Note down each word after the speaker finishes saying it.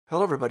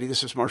Hello, everybody.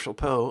 This is Marshall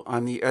Poe.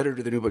 I'm the editor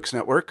of the New Books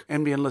Network.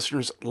 NBN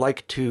listeners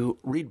like to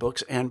read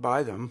books and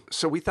buy them.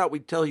 So we thought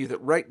we'd tell you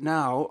that right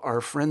now, our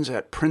friends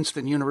at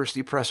Princeton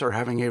University Press are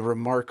having a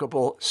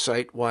remarkable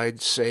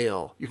site-wide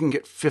sale. You can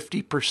get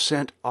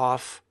 50%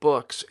 off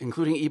books,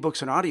 including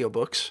ebooks and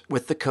audiobooks,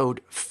 with the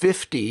code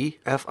 50,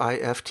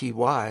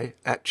 F-I-F-T-Y,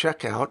 at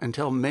checkout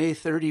until May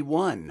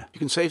 31. You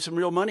can save some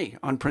real money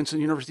on Princeton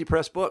University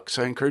Press books.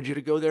 I encourage you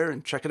to go there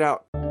and check it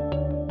out.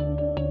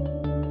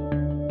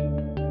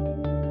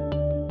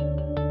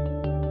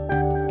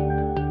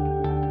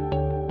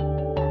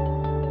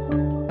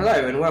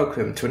 Hello and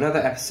welcome to another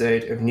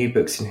episode of New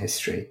Books in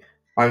History.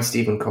 I'm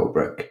Stephen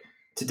Colebrook.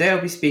 Today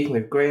I'll be speaking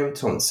with Graham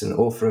Thompson,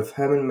 author of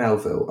Herman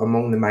Melville,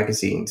 Among the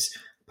Magazines,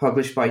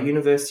 published by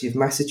University of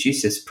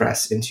Massachusetts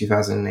Press in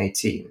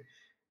 2018.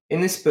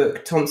 In this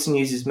book, Thompson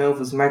uses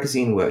Melville's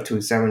magazine work to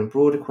examine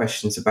broader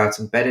questions about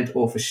embedded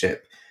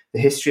authorship,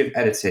 the history of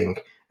editing,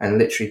 and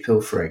literary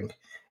pilfering.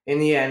 In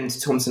the end,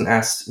 Thompson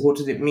asks, what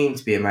did it mean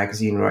to be a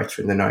magazine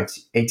writer in the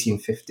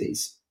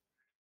 1850s?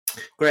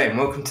 Graham,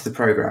 welcome to the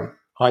programme.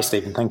 Hi,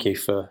 Stephen. Thank you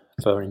for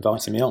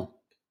inviting me on.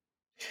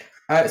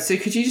 So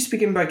could you just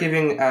begin by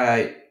giving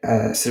a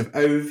sort of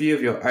overview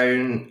of your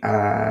own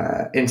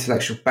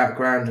intellectual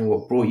background and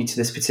what brought you to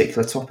this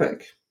particular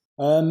topic?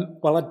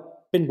 Well,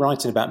 I've been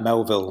writing about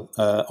Melville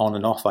on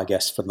and off, I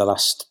guess, for the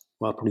last,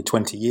 probably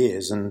 20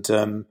 years. And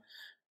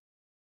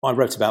I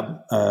wrote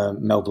about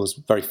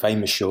Melville's very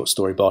famous short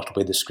story,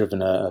 Bartleby the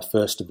Scrivener,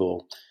 first of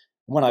all.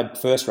 When I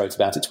first wrote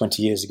about it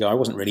 20 years ago, I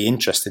wasn't really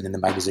interested in the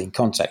magazine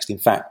context. In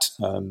fact,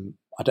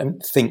 I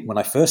don't think when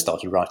I first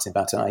started writing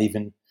about it, I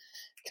even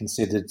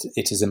considered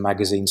it as a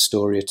magazine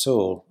story at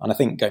all. And I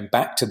think going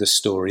back to the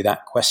story,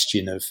 that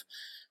question of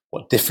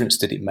what difference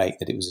did it make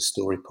that it was a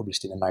story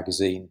published in a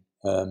magazine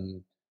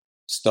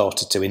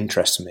started to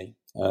interest me.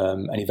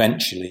 And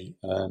eventually,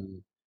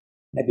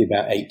 maybe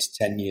about 8 to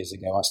 10 years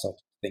ago, I started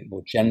to think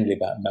more generally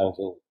about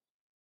Melville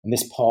and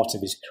this part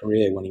of his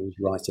career when he was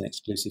writing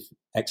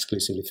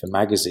exclusively for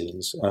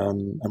magazines,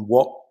 and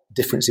what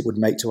difference it would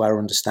make to our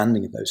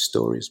understanding of those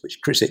stories, which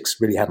critics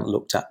really hadn't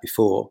looked at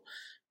before,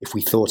 if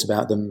we thought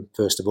about them,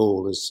 first of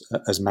all,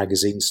 as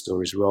magazine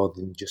stories rather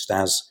than just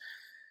as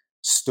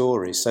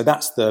stories. So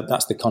that's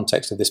the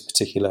context of this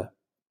particular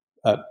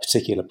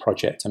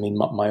project. I mean,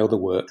 my other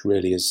work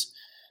really has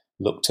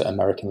looked at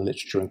American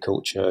literature and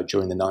culture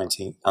during the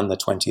 19th and the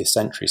 20th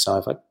century, so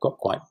I've got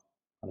quite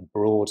kind of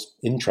broad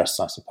interests,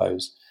 I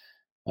suppose.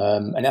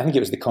 And I think it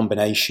was the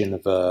combination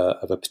of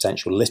a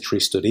potential literary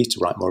study to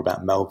write more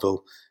about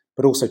Melville,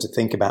 but also to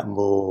think about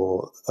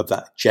more of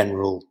that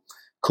general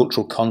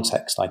cultural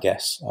context, I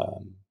guess,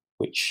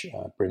 which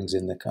brings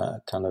in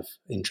the kind of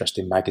interest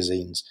in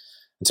magazines.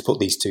 And to put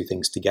these two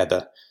things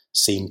together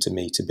seemed to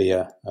me to be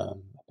a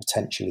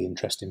potentially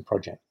interesting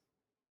project.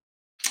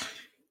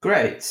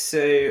 Great.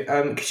 So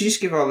could you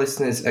just give our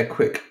listeners a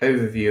quick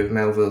overview of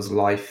Melville's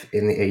life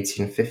in the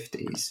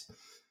 1850s?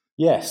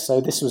 Yes, so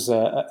this was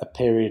a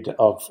period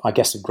of, I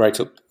guess, of great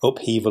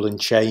upheaval and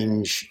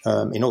change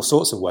in all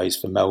sorts of ways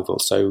for Melville.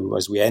 So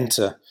as we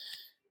enter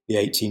the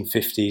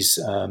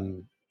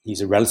 1850s, he's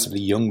a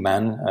relatively young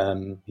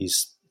man.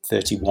 He's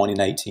 31 in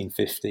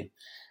 1850.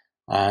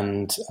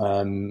 And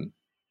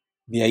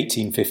the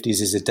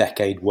 1850s is a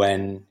decade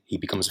when he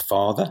becomes a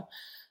father,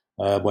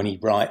 when he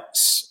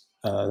writes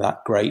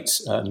that great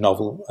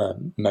novel,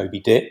 Moby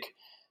Dick.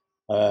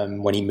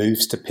 When he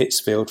moves to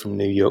Pittsfield from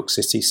New York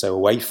City, so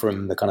away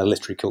from the kind of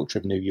literary culture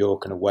of New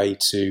York and away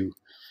to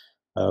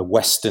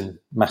Western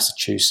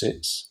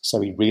Massachusetts. So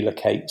he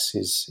relocates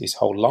his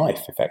whole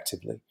life,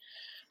 effectively.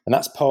 And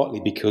that's partly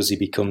because he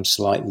becomes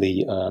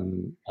slightly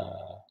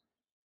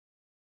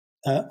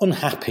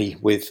unhappy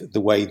with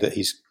the way that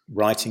his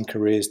writing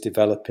career is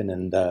developing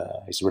and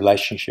his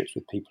relationships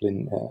with people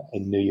in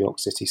New York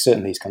City,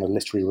 certainly his kind of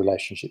literary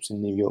relationships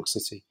in New York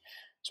City.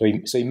 So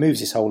he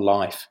moves his whole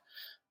life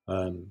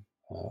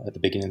at the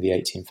beginning of the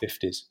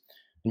 1850s.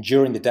 And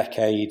during the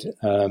decade,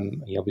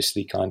 he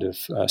obviously kind of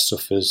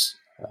suffers,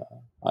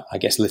 I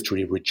guess,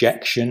 literary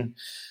rejection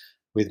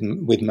with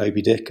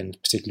Moby Dick and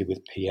particularly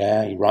with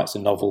Pierre. He writes a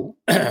novel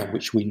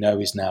which we know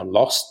is now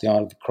lost, The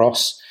Isle of the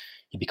Cross.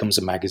 He becomes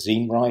a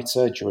magazine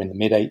writer during the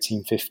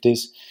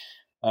mid-1850s,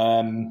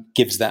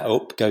 gives that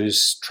up,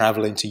 goes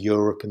travelling to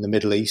Europe and the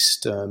Middle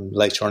East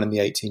later on in the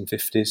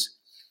 1850s,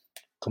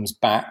 comes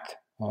back,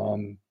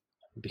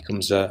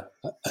 becomes a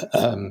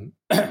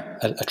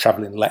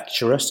travelling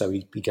lecturer. So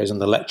he goes on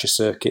the lecture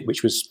circuit,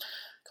 which was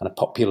kind of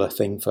popular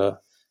thing for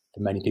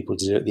many people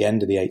to do at the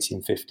end of the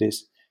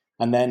 1850s.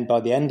 And then by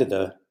the end of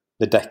the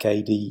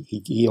decade,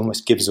 he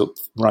almost gives up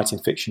writing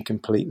fiction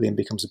completely and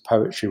becomes a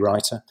poetry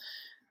writer.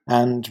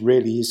 And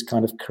really his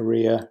kind of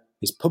career,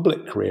 his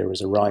public career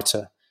as a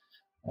writer,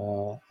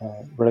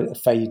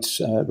 fades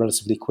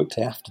relatively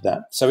quickly after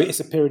that. So it's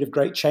a period of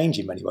great change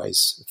in many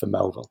ways for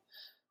Melville.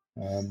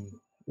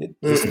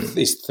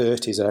 His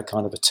 30s are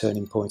kind of a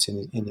turning point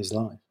in his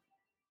life.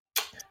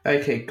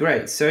 Okay,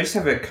 great. So I just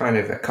have a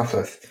couple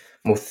of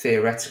more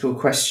theoretical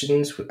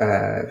questions,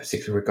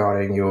 particularly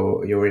regarding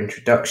your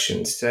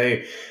introduction. So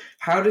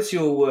How does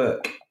your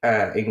work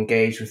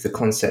engage with the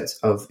concept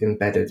of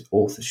embedded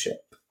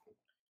authorship?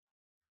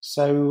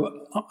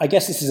 So I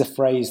guess this is a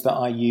phrase that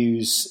I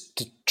use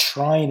to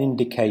try and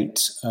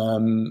indicate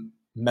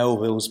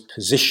Melville's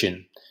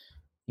position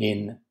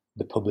in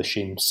the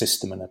publishing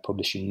system and a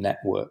publishing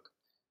network.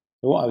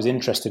 So what I was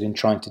interested in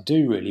trying to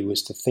do really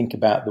was to think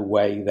about the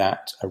way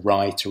that a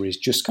writer is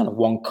just kind of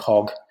one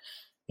cog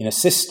in a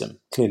system,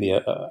 clearly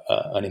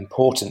an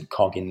important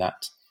cog in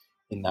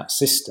that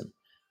system.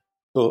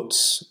 But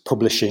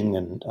publishing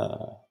and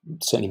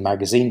certainly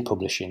magazine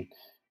publishing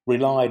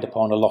relied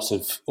upon a lot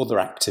of other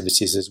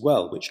activities as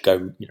well, which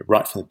go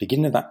right from the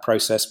beginning of that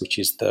process, which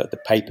is the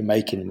paper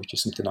making, which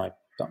is something I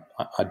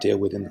deal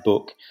with in the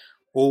book,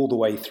 all the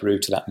way through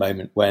to that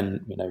moment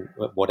when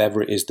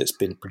whatever it is that's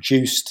been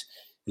produced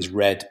is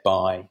read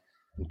by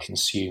and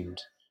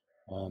consumed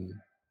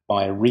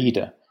by a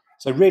reader.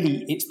 So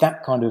really, it's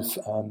that kind of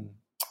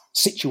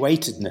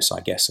situatedness,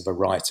 I guess, of a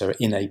writer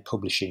in a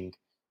publishing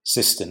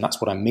system.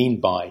 That's what I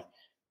mean by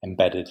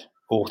embedded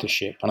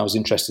authorship. And I was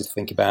interested to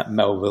think about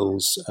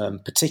Melville's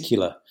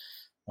particular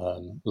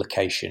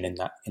location in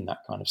that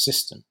kind of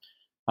system.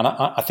 And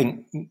I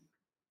think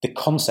the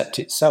concept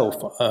itself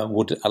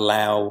would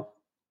allow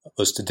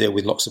us to deal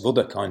with lots of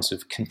other kinds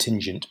of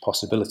contingent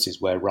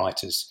possibilities where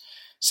writers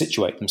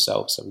situate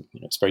themselves. So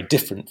it's very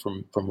different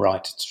from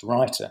writer to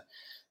writer.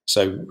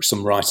 So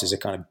some writers are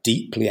kind of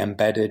deeply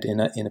embedded in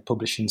a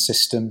publishing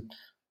system.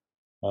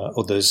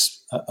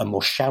 Others are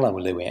more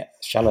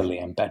shallowly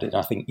embedded. And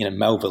I think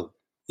Melville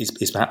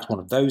is perhaps one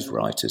of those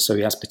writers. So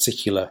he has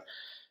particular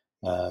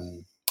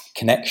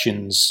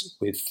connections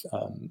with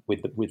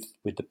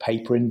the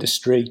paper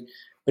industry,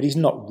 but he's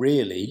not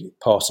really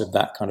part of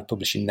that kind of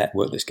publishing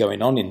network that's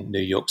going on in New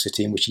York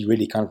City, in which he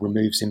really kind of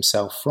removes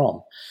himself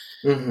from.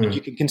 Mm-hmm. And you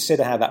can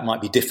consider how that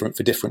might be different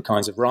for different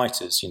kinds of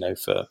writers.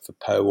 For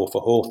Poe or for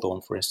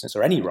Hawthorne, for instance,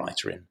 or any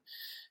writer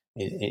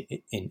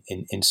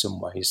in some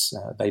ways.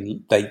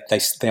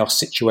 They are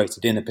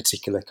situated in a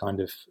particular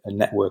kind of a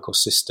network or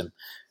system,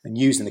 and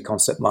using a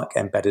concept like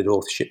embedded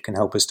authorship can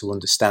help us to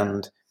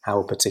understand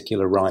how a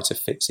particular writer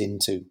fits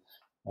into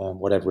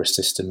whatever a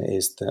system it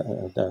is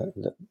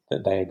that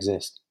they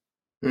exist.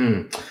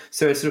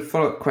 So a sort of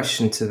follow-up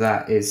question to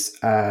that is,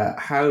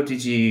 how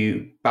did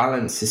you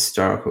balance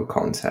historical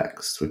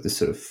context with the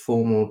sort of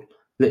formal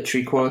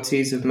literary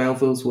qualities of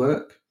Melville's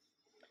work?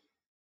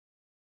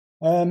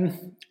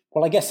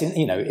 Well, I guess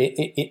in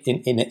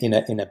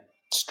a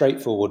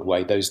straightforward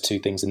way, those two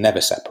things are never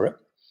separate.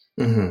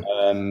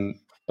 Mm-hmm.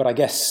 But I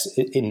guess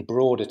in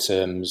broader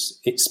terms,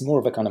 it's more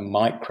of a kind of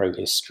micro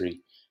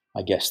history,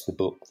 I guess, the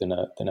book than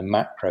a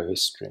macro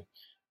history.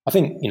 I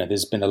think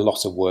there's been a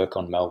lot of work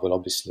on Melville,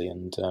 obviously,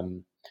 and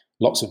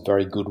lots of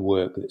very good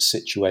work that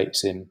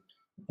situates him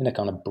in a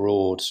kind of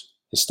broad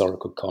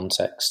historical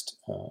context,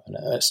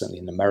 and certainly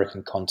an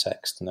American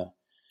context and a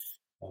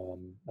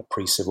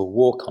pre-Civil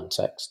War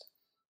context.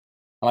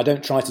 And I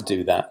don't try to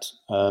do that.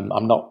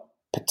 I'm not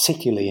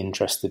particularly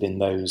interested in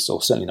those,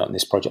 or certainly not in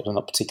this project. I'm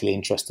not particularly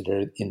interested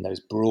in those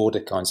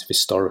broader kinds of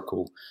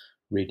historical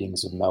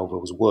readings of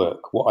Melville's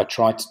work. What I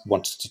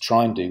wanted to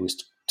try and do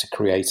was to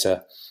create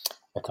a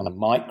kind of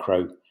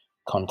micro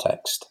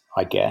context,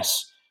 I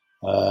guess,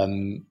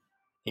 in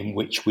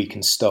which we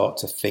can start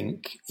to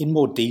think in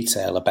more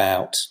detail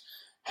about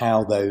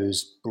how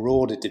those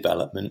broader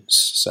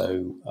developments,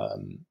 so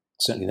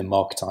certainly the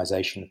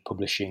marketization of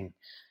publishing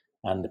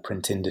and the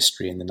print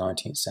industry in the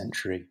 19th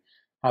century,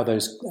 how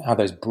those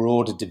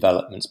broader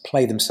developments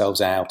play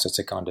themselves out at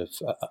a kind of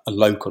a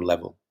local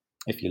level,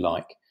 if you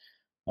like.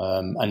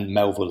 And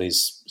Melville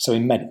is, so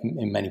in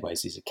many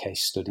ways, is a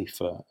case study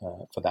for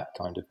that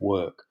kind of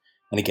work.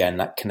 And again,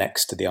 that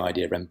connects to the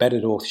idea of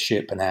embedded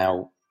authorship and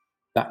how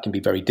that can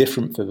be very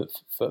different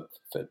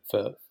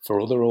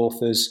for other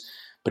authors,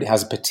 but it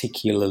has a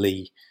particular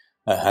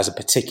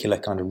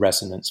kind of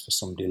resonance for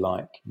somebody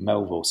like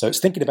Melville. So it's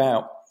thinking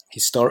about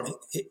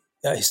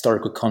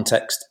historical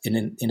context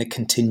in a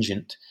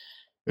contingent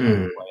way,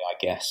 I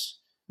guess.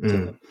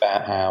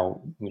 About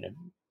how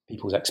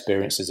people's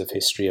experiences of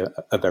history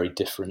are very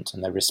different,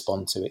 and they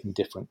respond to it in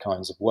different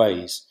kinds of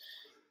ways.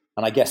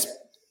 And I guess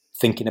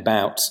thinking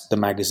about the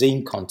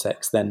magazine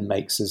context then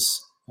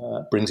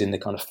brings in the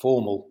kind of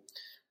formal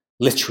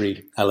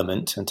literary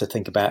element, and to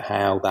think about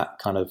how that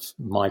kind of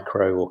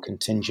micro or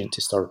contingent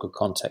historical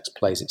context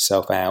plays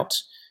itself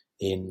out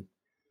in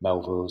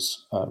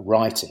Melville's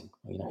writing.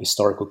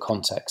 Historical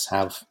contexts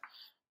have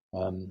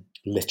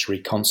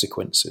literary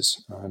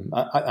consequences.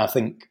 I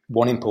think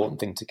one important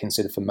thing to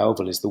consider for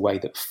Melville is the way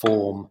that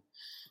form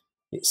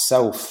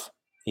itself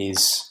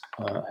is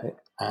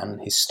an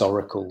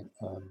historical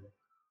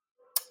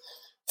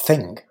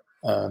thing.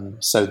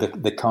 So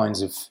the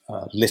kinds of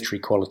literary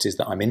qualities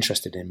that I'm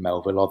interested in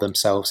Melville are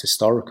themselves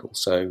historical.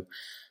 So,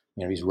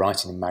 he's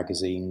writing in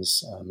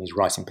magazines, he's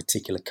writing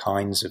particular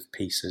kinds of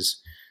pieces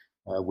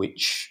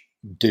which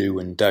do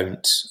and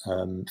don't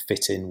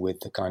fit in with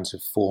the kinds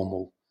of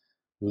formal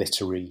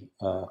literary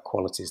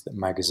qualities that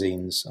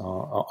magazines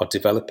are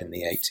developing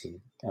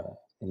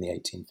in the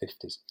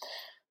 1850s.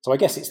 So I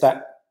guess it's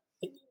that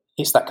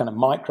it's that kind of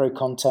micro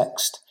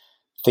context,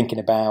 thinking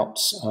about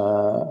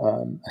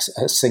what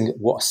a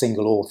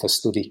single author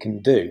study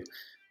can do.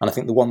 And I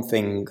think the one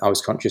thing I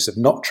was conscious of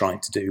not trying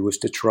to do was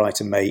to try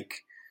to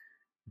make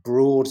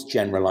broad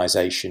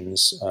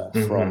generalizations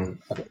from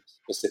a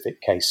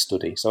specific case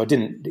study. So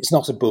it's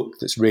not a book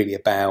that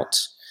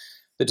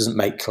doesn't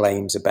make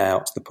claims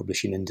about the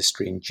publishing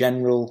industry in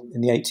general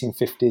in the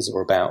 1850s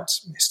or about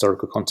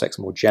historical context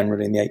more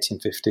generally in the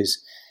 1850s.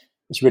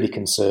 It's really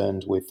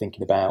concerned with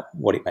thinking about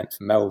what it meant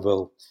for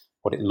Melville,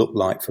 what it looked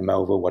like for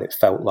Melville, what it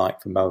felt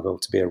like for Melville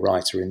to be a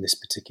writer in this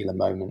particular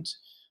moment,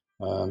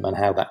 and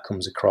how that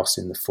comes across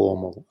in the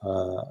formal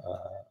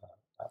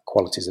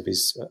qualities of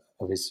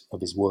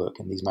his work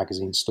in these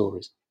magazine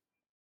stories.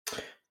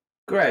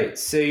 Great.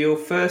 So your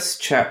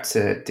first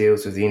chapter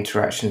deals with the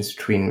interactions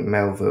between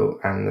Melville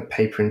and the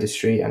paper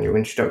industry, and your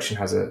introduction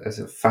has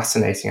a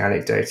fascinating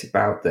anecdote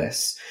about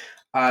this.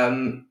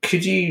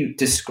 Could you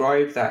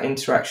describe that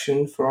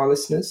interaction for our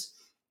listeners?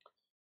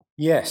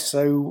 Yes.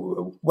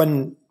 So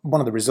when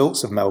one of the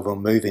results of Melville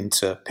moving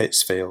to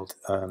Pittsfield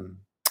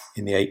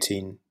in the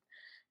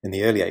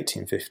early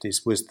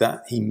 1850s was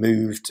that he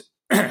moved.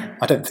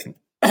 I don't think.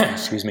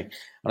 Excuse me.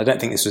 And I don't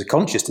think this was a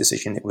conscious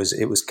decision. It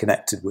was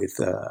connected with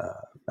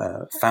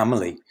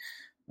family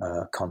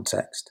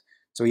context.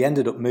 So he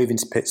ended up moving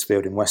to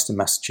Pittsfield in western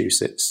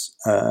Massachusetts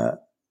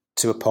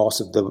to a part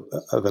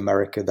of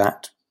America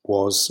that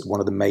was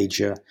one of the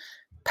major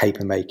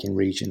paper making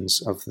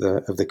regions of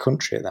the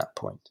country at that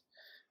point.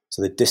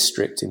 So the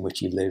district in which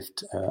he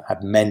lived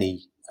had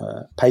many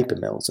paper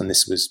mills, and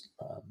this was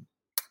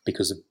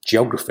because of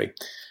geography.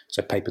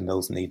 So paper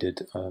mills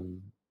needed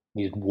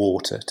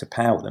water to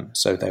power them,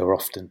 so they were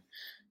often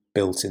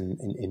built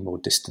in more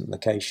distant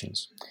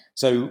locations.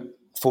 So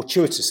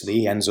fortuitously,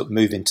 he ends up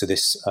moving to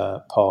this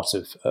part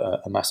of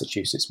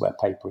Massachusetts where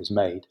paper is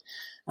made.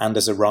 And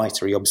as a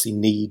writer, he obviously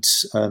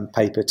needs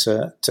paper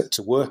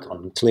to work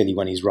on. And clearly,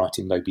 when he's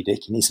writing Moby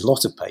Dick, he needs a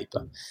lot of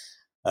paper.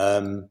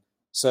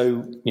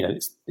 So,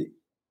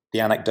 the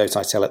anecdote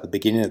I tell at the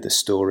beginning of the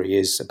story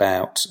is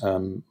about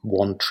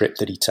one trip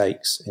that he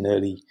takes in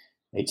early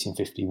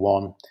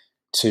 1851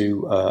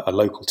 to a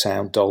local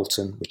town,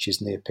 Dalton, which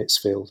is near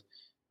Pittsfield.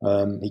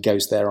 He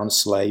goes there on a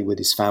sleigh with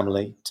his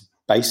family to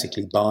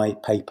basically buy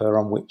paper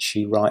on which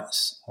he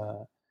writes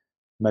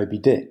Moby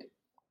Dick.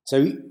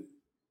 So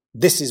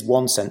this is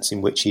one sense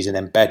in which he's an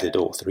embedded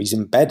author. He's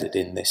embedded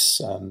in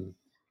this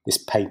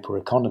paper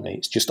economy.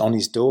 It's just on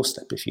his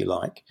doorstep, if you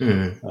like.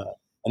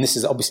 And this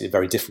is obviously a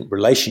very different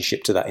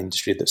relationship to that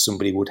industry that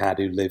somebody would have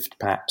who lived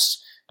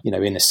perhaps,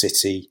 in a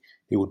city,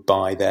 who would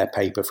buy their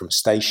paper from a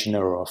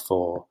stationer or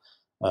for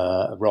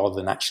rather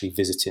than actually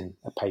visiting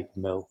a paper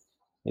mill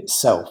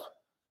itself.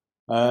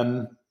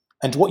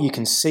 And what you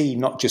can see,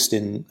 not just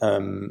in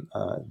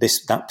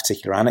that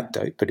particular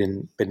anecdote, but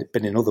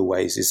in other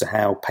ways, is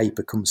how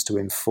paper comes to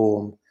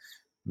inform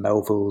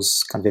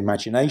Melville's kind of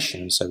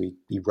imagination. So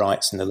he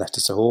writes in the letter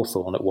to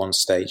Hawthorne at one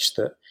stage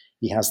that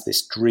he has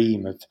this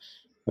dream of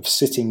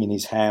sitting in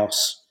his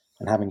house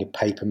and having a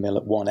paper mill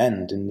at one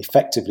end, and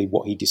effectively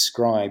what he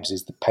describes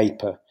is the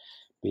paper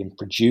being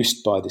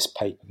produced by this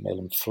paper mill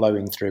and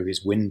flowing through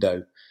his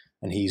window,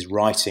 and he's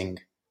writing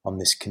on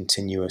this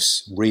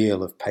continuous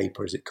reel of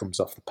paper as it comes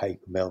off the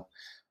paper mill.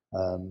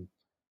 And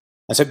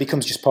so it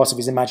becomes just part of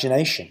his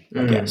imagination,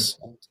 I guess.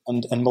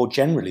 And more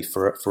generally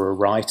for a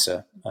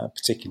writer,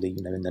 particularly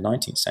in the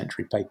 19th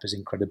century, paper is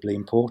incredibly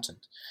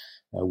important.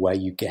 Where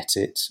you get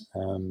it,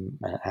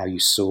 how you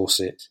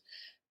source it,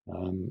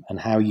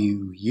 and how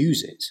you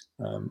use it.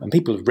 And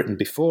people have written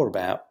before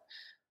about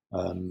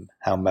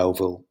how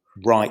Melville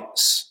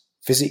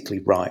physically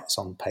writes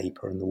on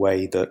paper, and the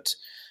way that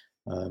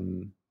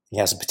he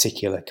has a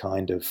particular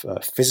kind of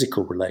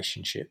physical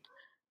relationship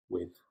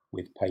with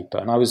paper.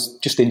 And I was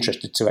just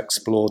interested to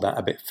explore that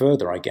a bit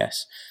further, I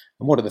guess.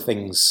 And one of the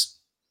things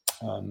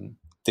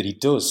that he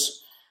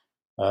does,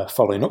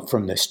 following up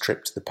from this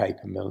trip to the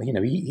paper mill,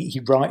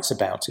 he writes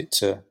about it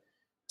to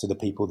the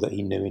people that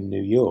he knew in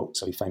New York.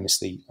 So he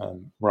famously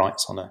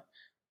writes on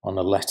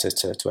a letter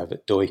to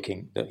Everett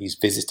Doyking that he's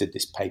visited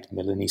this paper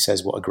mill, and he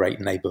says what a great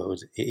neighbourhood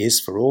it is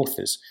for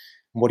authors.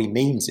 And what he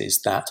means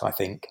is that I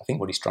think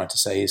what he's trying to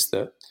say is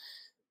that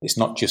it's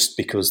not just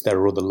because there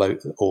are other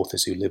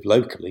authors who live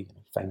locally,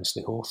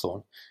 famously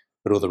Hawthorne,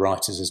 but other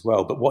writers as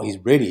well. But what he's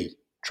really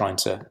trying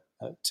to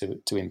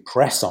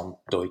impress on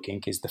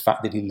Doyking is the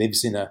fact that he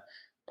lives in a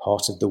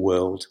part of the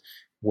world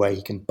where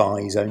he can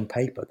buy his own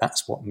paper.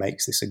 That's what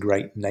makes this a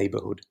great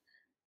neighbourhood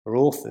for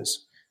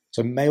authors.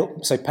 So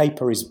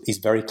paper is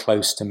very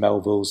close to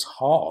Melville's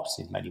heart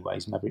in many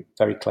ways, very,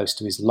 very close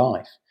to his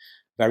life,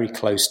 very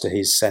close to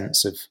his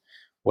sense of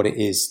what it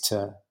is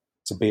to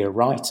be a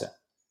writer.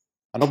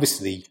 And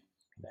obviously,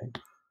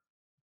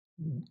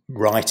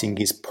 writing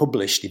is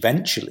published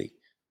eventually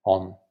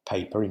on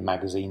paper in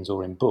magazines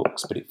or in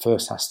books, but it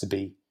first has to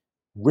be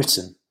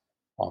written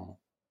on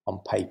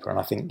paper. And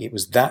I think it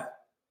was that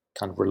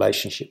kind of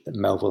relationship that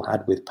Melville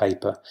had with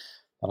paper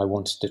that I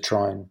wanted to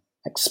try and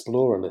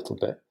explore a little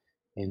bit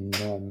in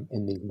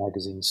these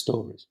magazine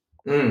stories.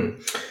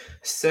 Mm.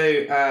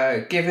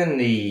 So, given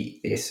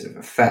the sort of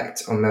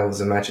effect on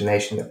Melville's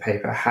imagination that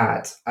paper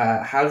had,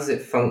 how does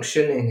it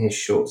function in his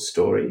short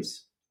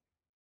stories?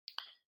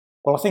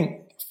 Well, I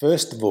think,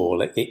 first of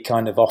all, it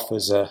kind of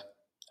offers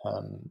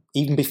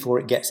even before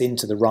it gets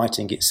into the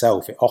writing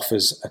itself, it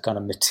offers a kind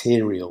of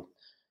material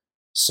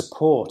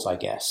support, I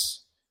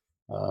guess.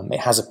 It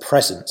has a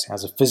presence, it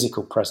has a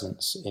physical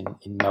presence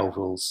in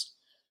Melville's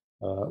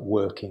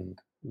working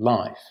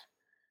life.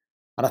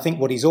 And I think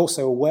what he's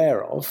also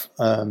aware of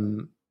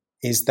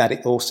is that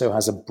it also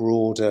has a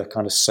broader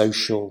kind of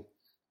social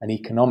and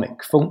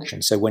economic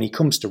function. So when he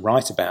comes to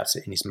write about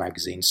it in his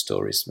magazine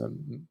stories,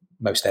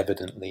 most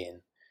evidently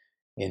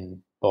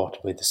in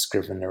Bartleby the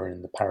Scrivener and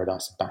in the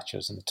Paradise of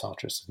Bachelors and the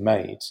Tartarus of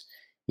Maids,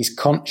 he's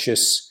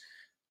conscious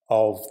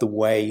of the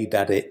way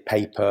that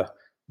paper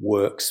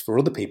works for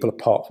other people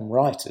apart from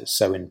writers.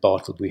 So in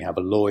Bartleby we have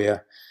a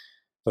lawyer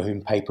for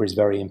whom paper is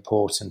very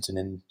important,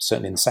 and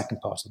certainly in the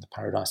second part of the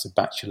Paradise of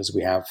Bachelors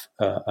we have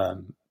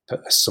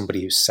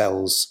somebody who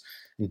sells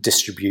and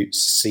distributes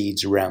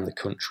seeds around the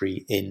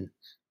country in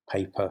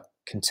paper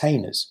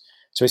containers.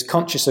 So he's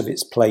conscious of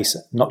its place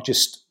not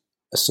just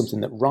as something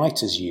that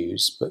writers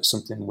use, but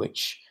something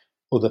which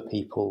other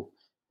people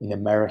in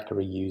America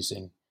are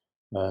using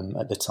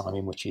at the time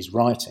in which he's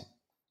writing.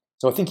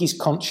 So I think he's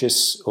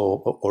conscious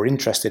or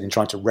interested in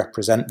trying to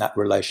represent that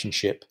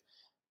relationship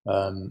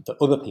that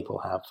other people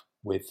have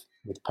with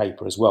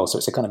paper as well. So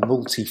it's a kind of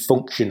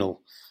multifunctional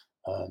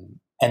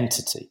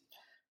entity.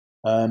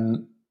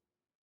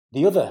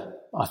 The other,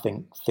 I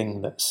think,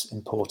 thing that's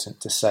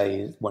important to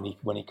say when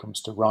it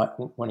comes to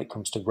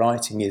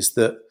writing is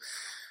that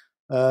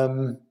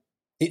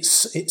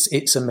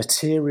it's a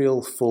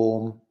material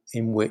form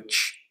in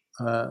which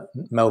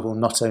Melville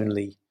not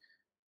only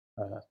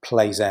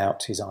plays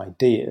out his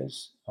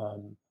ideas,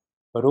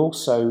 but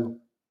also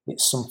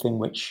it's something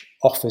which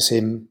offers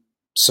him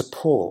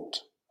support.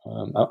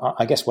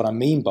 I guess what I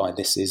mean by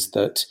this is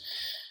that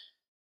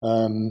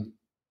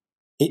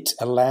it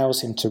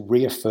allows him to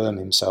reaffirm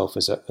himself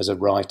as a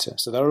writer.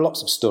 So there are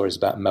lots of stories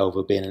about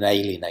Melville being an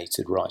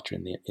alienated writer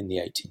in the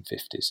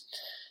 1850s.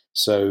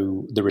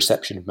 So the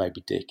reception of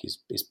Moby Dick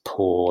is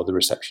poor. The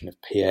reception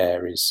of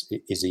Pierre is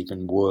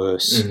even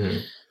worse.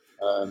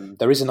 Mm-hmm.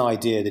 There is an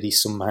idea that he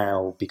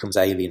somehow becomes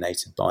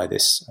alienated by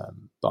this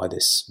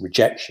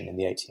rejection in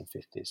the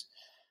 1850s,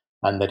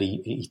 and that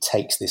he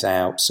takes this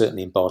out.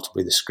 Certainly in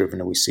Bartleby the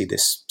Scrivener, we see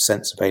this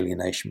sense of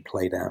alienation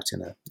played out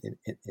in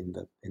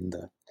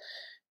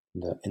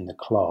the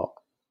Clerk.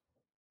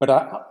 But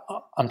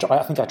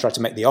I think I try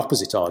to make the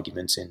opposite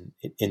argument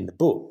in the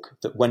book,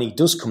 that when he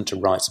does come to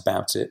write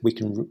about it, we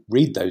can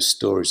read those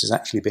stories as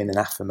actually being an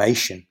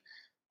affirmation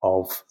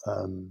of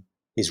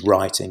his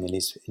writing and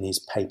his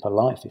paper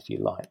life, if you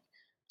like.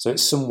 So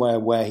it's somewhere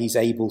where he's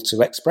able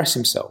to express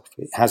himself.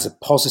 It has a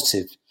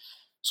positive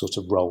sort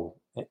of role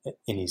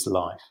in his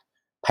life.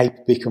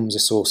 Paper becomes a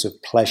source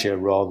of pleasure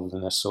rather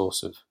than a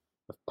source of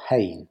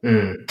pain,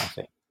 I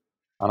think.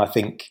 And I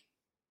think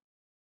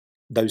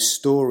those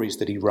stories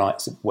that he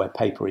writes where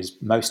paper is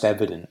most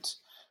evident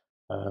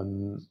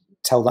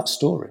tell that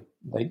story.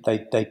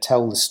 They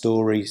tell the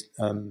stories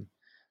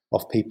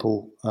of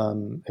people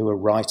who are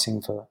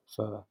writing for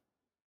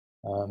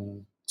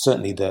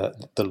certainly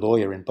the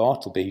lawyer in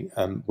Bartleby.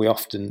 We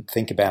often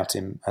think about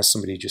him as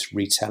somebody just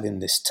retelling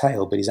this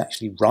tale, but he's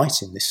actually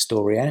writing this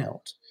story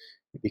out.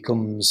 It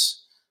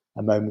becomes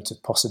a moment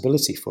of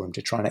possibility for him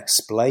to try and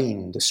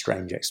explain the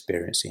strange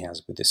experience he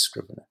has with this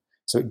Scrivener.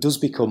 So it does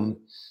become,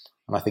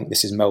 and I think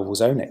this is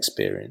Melville's own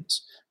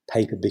experience,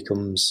 paper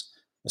becomes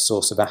a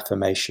source of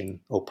affirmation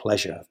or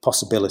pleasure, of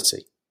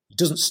possibility. He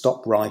doesn't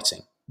stop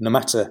writing. No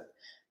matter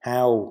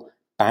how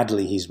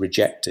badly he's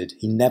rejected,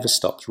 he never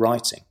stops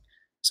writing.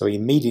 So he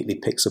immediately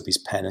picks up his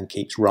pen and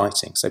keeps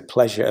writing. So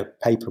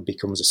paper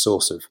becomes a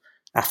source of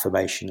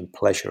affirmation and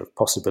pleasure, of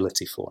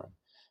possibility for him.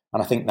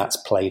 And I think that's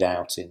played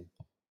out in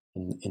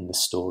the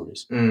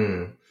stories.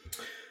 Mm.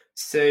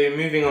 So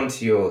moving on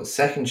to your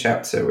second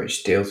chapter,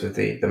 which deals with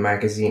the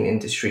magazine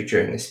industry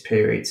during this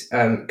period,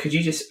 could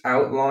you just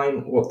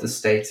outline what the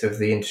state of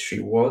the industry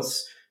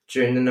was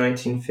during the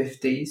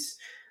 1950s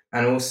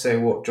and also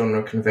what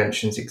genre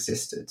conventions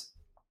existed?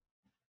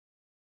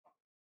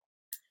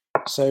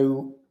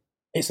 So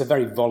it's a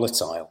very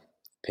volatile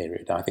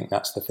period. I think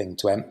that's the thing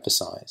to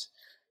emphasize.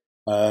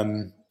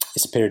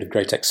 It's a period of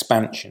great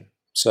expansion.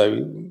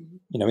 So,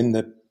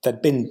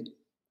 there'd been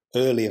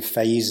earlier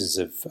phases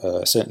of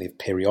certainly of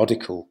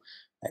periodical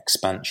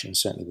expansion,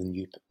 certainly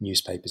with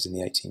newspapers in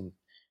the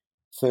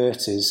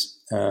 1830s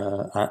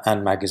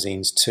and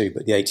magazines too.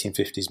 But the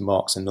 1850s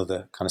marks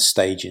another kind of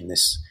stage in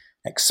this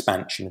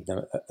expansion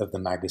of the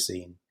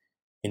magazine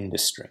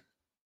industry.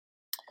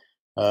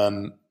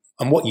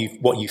 And what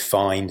you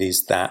find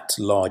is that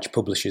large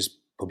publishers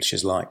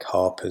like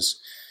Harper's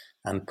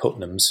and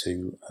Putnam's,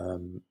 who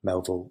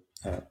Melville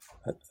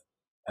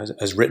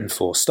has written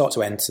for, start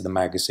to enter the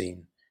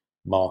magazine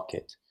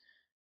market.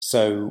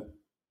 So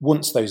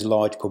once those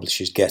large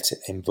publishers get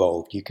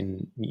involved, you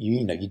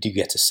do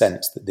get a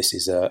sense that this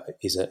is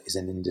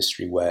an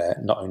industry where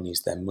not only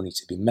is there money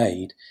to be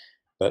made,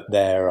 but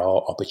there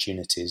are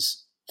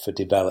opportunities for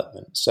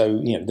development. So,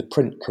 the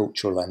print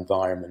cultural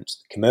environment,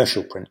 the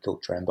commercial print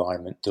culture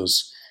environment,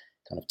 does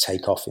kind of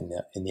take off in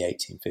the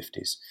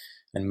 1850s,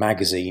 and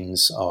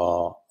magazines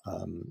are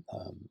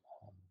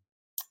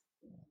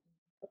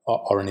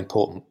an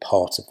important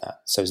part of that.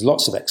 So there's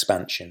lots of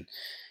expansion.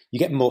 You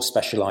get more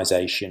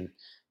specialization.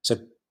 So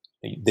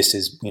this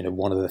is,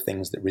 one of the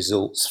things that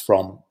results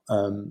from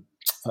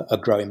a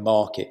growing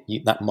market.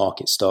 That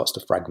market starts to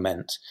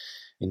fragment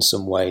in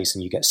some ways,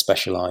 and you get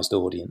specialized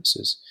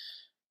audiences.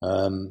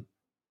 But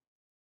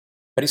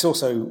it's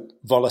also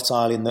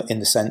volatile in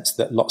the sense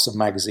that lots of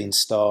magazines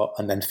start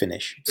and then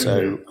finish. Mm-hmm.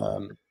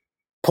 So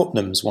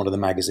Putnam's one of the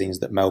magazines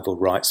that Melville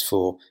writes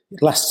for.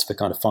 It lasts for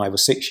kind of 5 or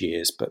 6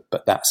 years, but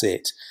that's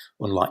it.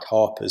 Unlike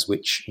Harper's,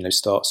 which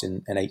starts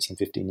in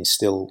 1815, is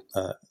still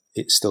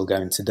it's still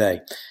going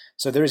today.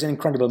 So there is an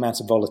incredible amount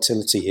of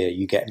volatility here.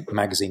 You get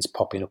magazines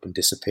popping up and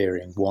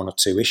disappearing, 1 or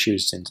 2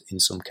 issues in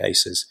some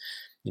cases,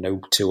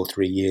 2 or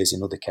 3 years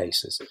in other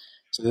cases.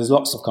 So there's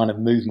lots of kind of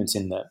movement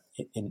in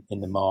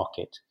the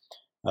market.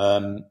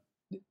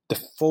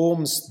 The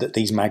forms that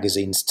these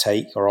magazines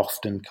take are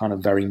often kind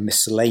of very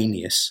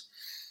miscellaneous.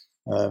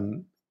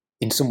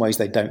 In some ways,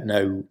 they don't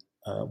know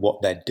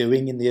what they're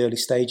doing in the early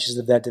stages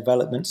of their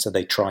development, so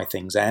they try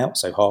things out.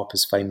 So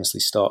Harper's famously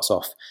starts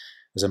off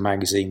as a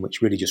magazine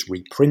which really just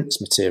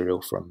reprints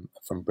material from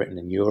Britain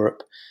and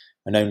Europe,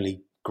 and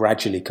only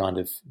gradually kind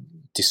of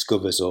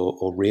discovers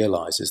or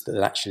realizes that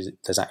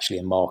there's actually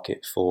a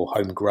market for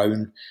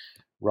homegrown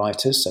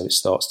writers. So it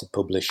starts to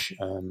publish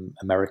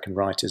American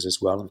writers as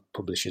well, and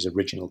publishes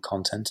original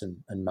content,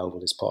 and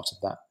Melville is part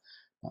of that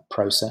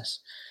process.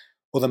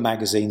 Other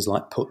magazines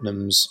like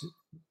Putnam's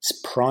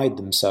pride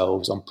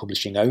themselves on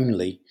publishing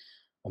only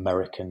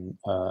American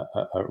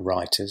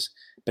writers.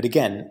 But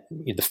again,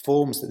 the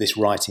forms that this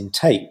writing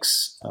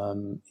takes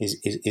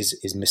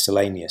is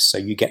miscellaneous. So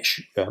you get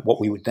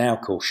what we would now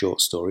call short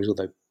stories,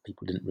 although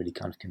people didn't really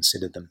kind of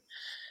consider them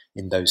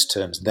in those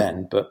terms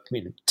then. But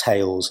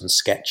tales and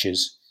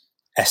sketches,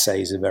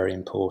 essays are very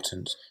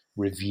important,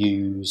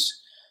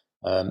 reviews.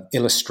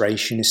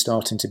 Illustration is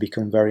starting to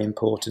become very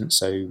important.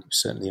 So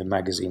certainly a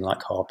magazine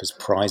like Harper's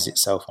prides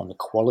itself on the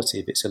quality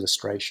of its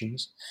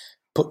illustrations.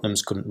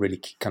 Putnam's couldn't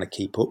really kind of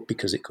keep up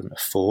because it couldn't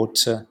afford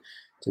to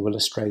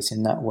illustrate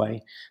in that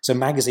way. So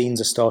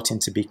magazines are starting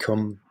to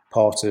become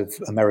part of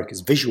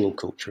America's visual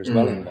culture as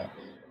well in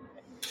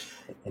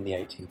the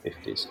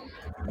 1850s.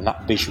 And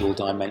that visual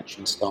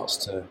dimension starts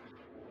to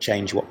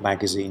change what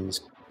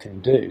magazines can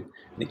do.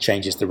 And it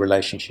changes the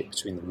relationship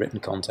between the written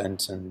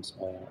content and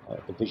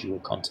the visual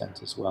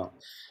content as well.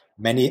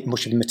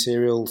 Much of the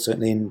material,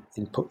 certainly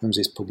in Putnam's,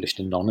 is published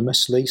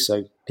anonymously,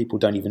 so people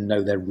don't even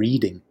know they're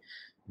reading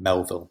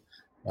Melville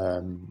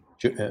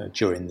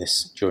during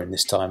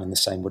this time, and the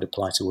same would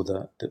apply to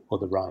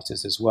other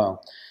writers as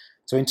well.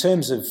 So in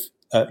terms of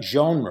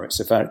genre, it's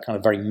a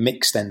very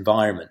mixed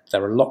environment.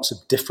 There are lots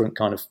of different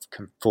kind of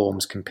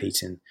forms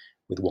competing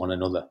with one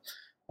another,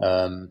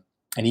 and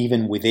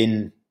even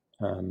within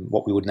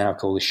what we would now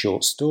call the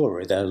short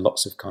story, there are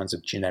lots of kinds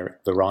of generic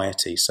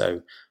variety.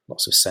 So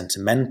lots of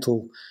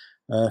sentimental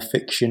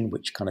fiction,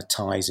 which kind of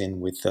ties in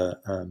with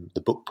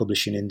the book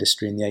publishing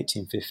industry in the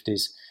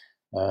 1850s.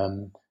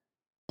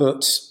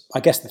 But I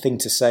guess the thing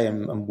to say,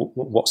 and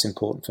what's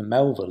important for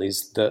Melville,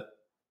 is that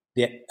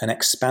an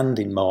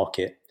expanding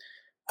market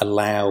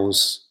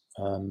allows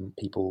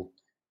people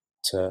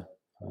to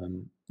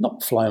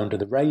not fly under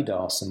the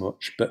radar so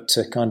much, but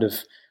to kind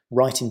of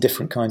write in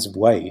different kinds of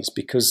ways,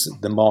 because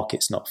the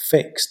market's not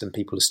fixed and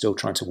people are still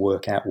trying to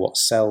work out what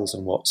sells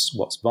and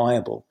what's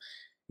viable.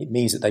 It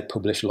means that they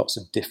publish lots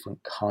of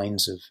different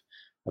kinds of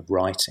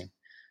writing.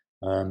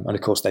 And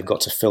of course, they've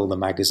got to fill the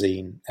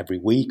magazine every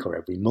week or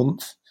every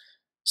month.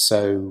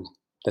 So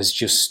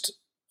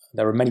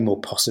there are many more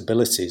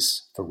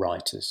possibilities for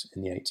writers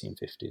in the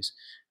 1850s.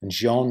 And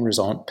genres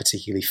aren't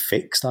particularly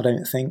fixed, I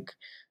don't think.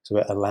 So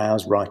it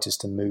allows writers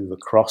to move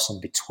across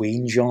and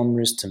between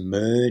genres, to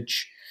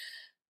merge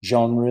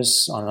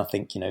genres. And I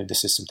think,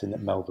 this is something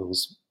that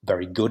Melville's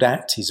very good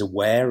at. He's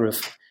aware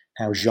of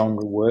how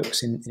genre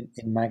works in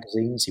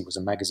magazines. He was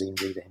a magazine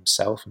reader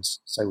himself, and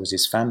so was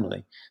his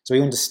family. So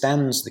he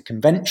understands the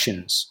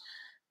conventions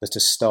that are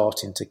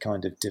starting to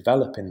kind of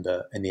develop in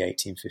the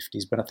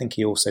 1850s. But I think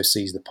he also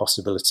sees the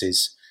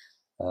possibilities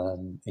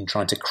in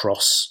trying to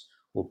cross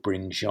or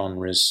bring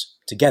genres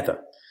together.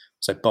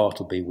 So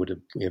Bartleby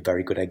would be a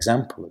very good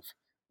example of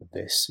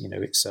this.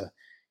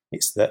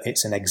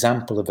 It's an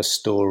example of a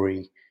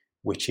story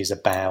which is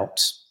about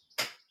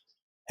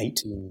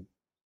 1850s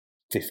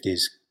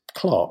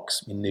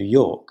clerks in New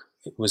York.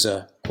 It was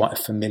quite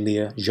a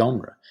familiar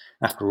genre.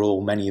 After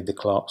all, many of the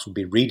clerks would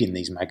be reading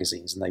these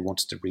magazines, and they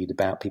wanted to read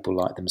about people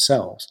like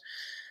themselves.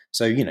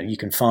 So, you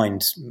can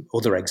find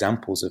other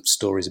examples of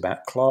stories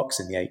about clerks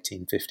in the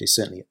 1850s,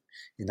 certainly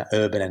in that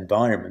urban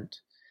environment.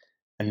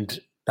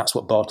 And that's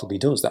what Bartleby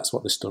does. That's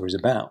what the story's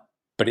about.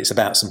 but it's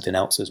about something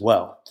else as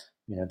well.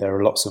 There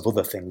are lots of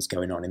other things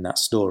going on in that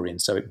story,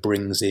 and so it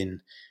brings in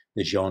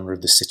the genre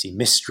of the city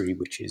mystery,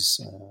 which is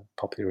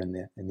popular in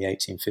the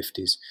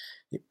 1850s.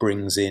 It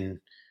brings in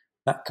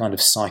that kind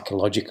of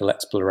psychological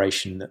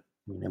exploration that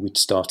we'd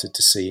started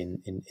to see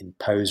in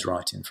Poe's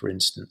writing, for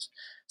instance.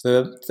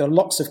 So there are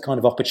lots of kind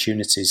of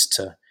opportunities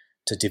to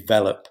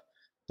develop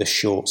the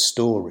short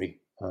story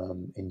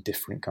in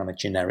different kind of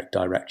generic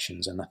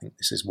directions, and I think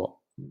this is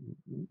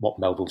what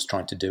Melville's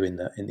trying to do in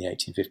the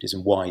 1850s,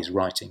 and why his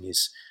writing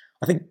is,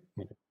 I think,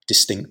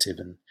 distinctive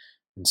and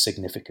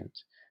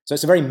significant. So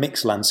it's a very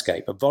mixed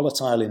landscape, a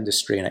volatile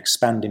industry, an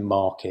expanding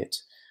market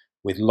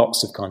with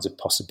lots of kinds of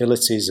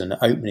possibilities and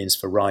openings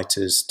for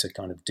writers to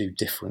kind of do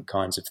different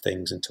kinds of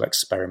things and to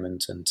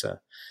experiment and to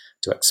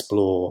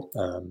explore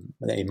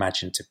the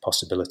imaginative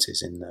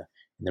possibilities in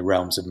the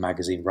realms of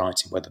magazine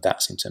writing, whether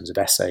that's in terms of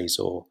essays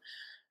or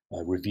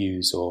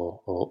reviews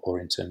or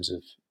in terms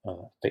of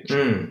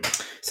fiction.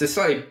 So a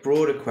slightly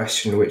broader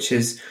question, which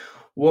is,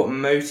 what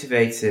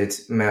motivated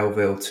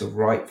Melville to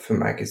write for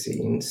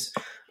magazines,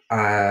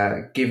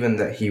 given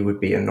that he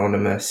would be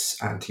anonymous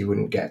and he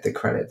wouldn't get the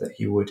credit that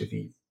he would if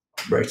he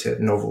wrote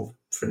a novel,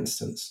 for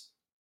instance?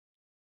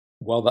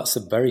 Well, the answer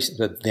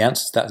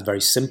to that is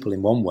very simple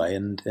in one way,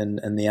 and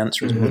the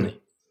answer is money.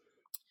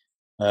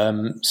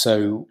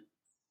 So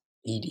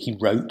he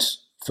wrote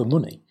for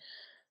money.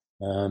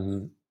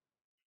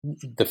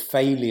 The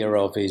failure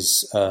of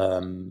his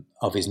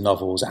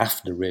novels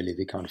after really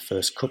the kind of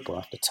first couple,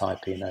 after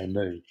Typee and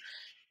Omoo,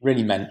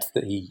 really meant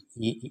that he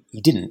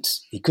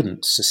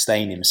couldn't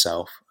sustain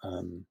himself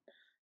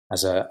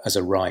as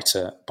a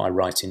writer by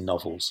writing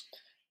novels.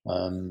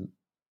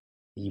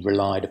 He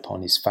relied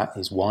upon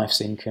his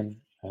wife's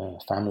income,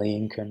 family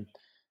income,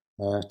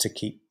 to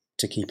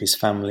keep his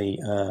family,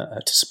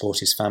 to support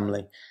his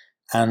family,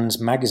 and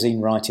magazine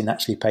writing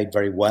actually paid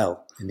very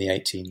well in the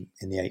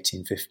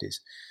 1850s.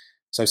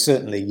 So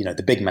certainly,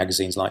 the big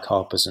magazines like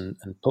Harper's and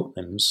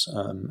Putnam's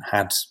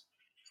had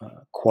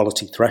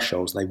quality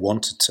thresholds. They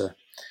wanted to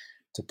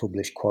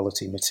publish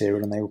quality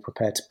material, and they were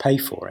prepared to pay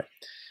for it.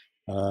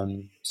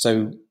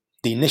 So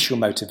the initial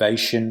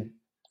motivation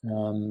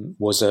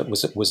was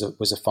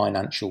a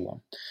financial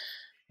one,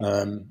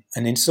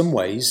 and in some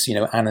ways,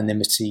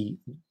 anonymity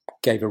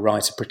gave a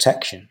writer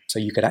protection. So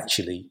you could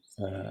actually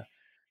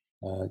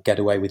get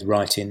away with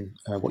writing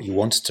what you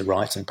wanted to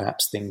write, and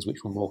perhaps things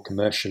which were more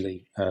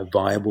commercially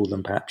viable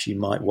than perhaps you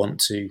might want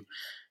to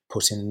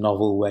put in a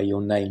novel where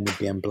your name would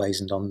be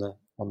emblazoned on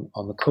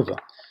the cover.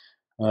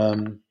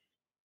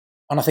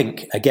 And I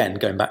think, again,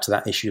 going back to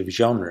that issue of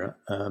genre,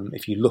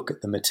 if you look at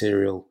the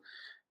material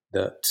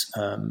that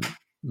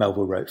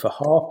Melville wrote for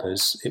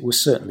Harper's, it was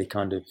certainly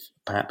kind of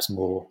perhaps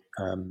more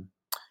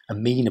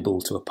amenable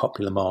to a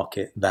popular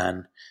market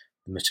than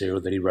the material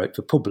that he wrote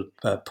for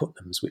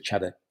Putnam's, which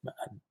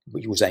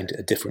was aimed at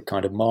a different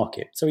kind of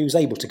market. So he was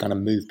able to kind of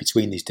move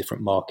between these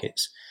different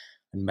markets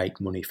and make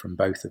money from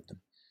both of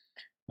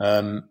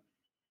them.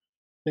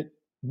 It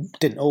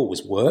didn't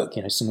always work.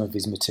 Some of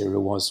his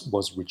material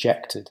was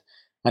rejected,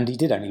 and he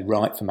did only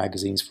write for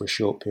magazines for a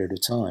short period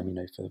of time,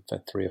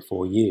 for 3 or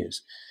 4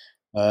 years.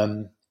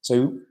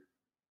 So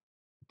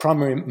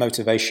primary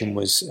motivation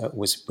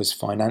was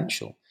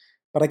financial.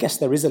 But I guess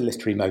there is a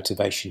literary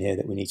motivation here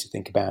that we need to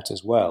think about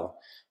as well.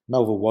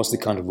 Melville was the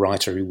kind of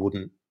writer who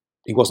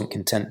wasn't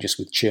content just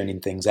with churning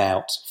things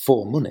out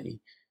for money.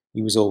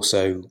 He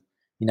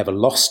never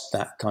lost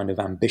that kind of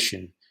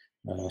ambition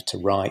to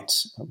write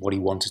what he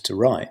wanted to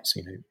write.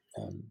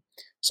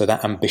 So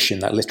that ambition,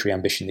 that literary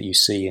ambition that you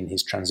see in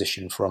his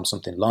transition from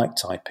something like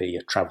Typee,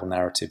 a travel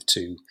narrative,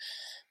 to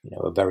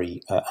a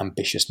very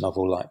ambitious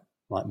novel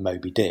like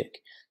Moby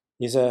Dick,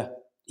 is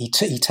he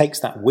takes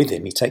that with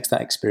him. He takes that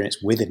experience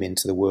with him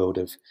into the world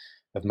of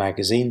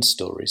magazine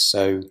stories.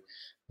 So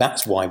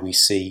that's why we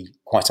see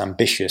quite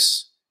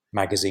ambitious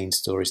magazine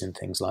stories in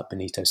things like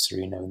Benito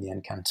Cereno and the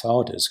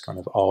Encantadas, kind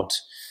of odd,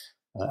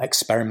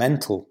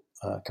 experimental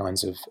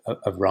kinds of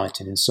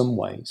writing in some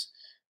ways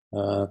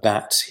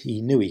that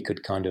he knew he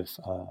could kind of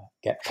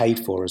get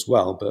paid for as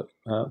well, but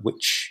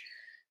which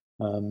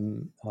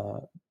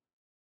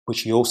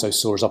he also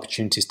saw as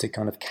opportunities to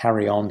kind of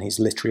carry on his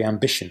literary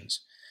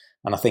ambitions.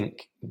 And I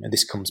think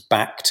this comes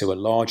back to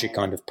a larger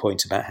kind of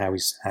point about how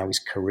his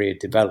career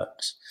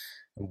develops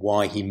and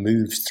why he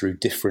moves through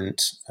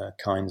different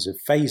kinds of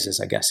phases,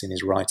 I guess, in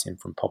his writing,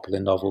 from popular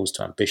novels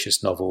to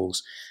ambitious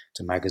novels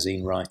to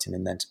magazine writing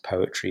and then to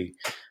poetry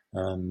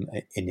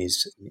in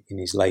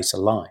his later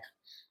life.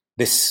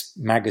 This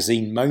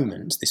magazine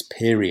moment, this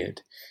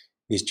period,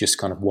 is just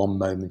kind of one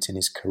moment in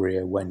his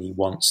career when he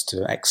wants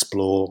to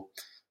explore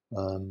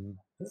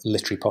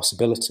literary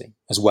possibility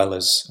as well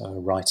as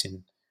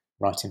writing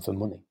for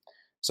money.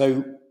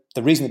 So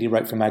the reason that he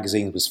wrote for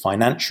magazines was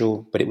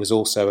financial, but it was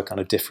also a kind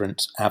of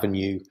different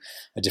avenue,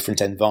 a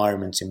different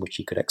environment in which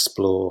he could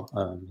explore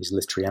his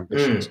literary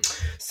ambitions.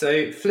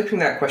 So flipping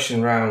that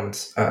question around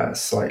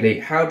slightly,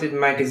 how did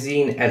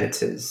magazine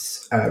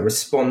editors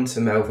respond to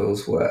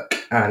Melville's work,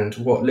 and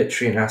what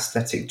literary and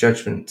aesthetic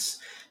judgments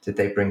did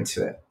they bring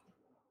to it?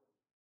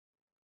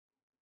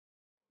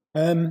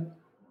 I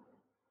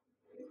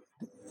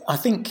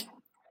think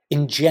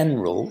in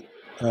general,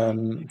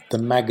 the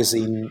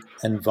magazine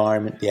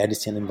environment, the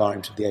editing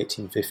environment of the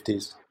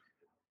 1850s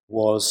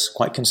was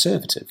quite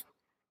conservative.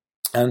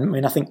 And I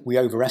mean, I think we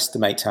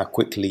overestimate how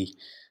quickly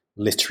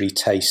literary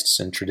tastes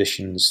and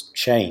traditions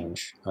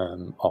change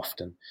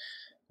often.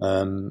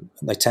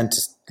 They tend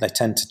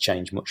to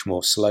change much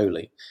more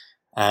slowly.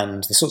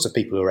 And the sorts of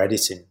people who were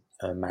editing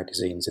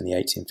magazines in the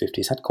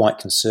 1850s had quite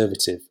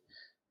conservative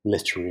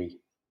literary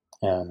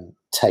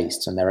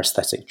tastes, and their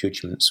aesthetic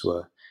judgments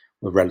were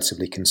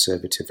relatively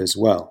conservative as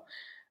well.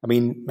 I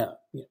mean,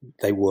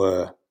 there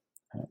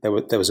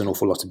was an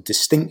awful lot of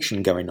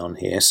distinction going on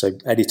here. So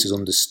editors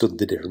understood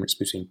the difference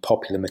between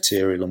popular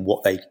material and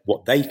what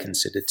they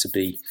considered to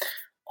be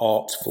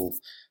artful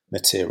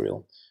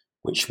material,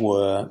 which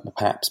were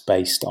perhaps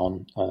based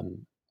on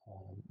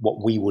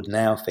what we would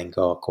now think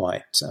are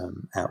quite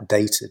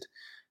outdated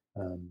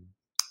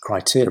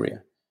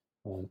criteria,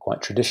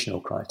 quite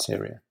traditional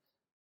criteria.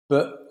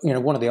 But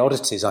one of the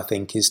oddities, I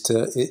think, is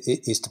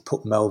to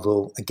put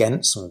Melville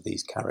against some of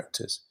these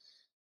characters.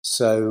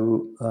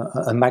 So,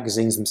 and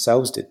magazines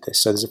themselves did this.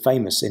 So there's a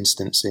famous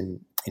instance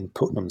in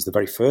Putnam's, the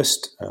very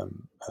first,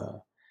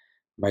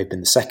 may have been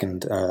the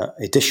second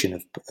edition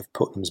of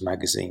Putnam's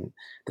magazine.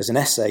 There's an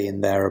essay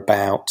in there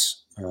about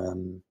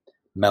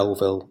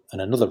Melville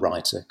and another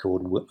writer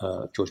called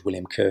George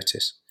William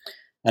Curtis,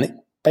 and it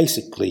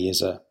basically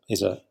is a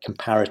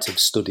comparative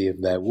study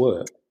of their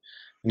work.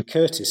 And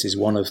Curtis is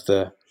one of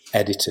the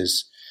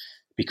editors,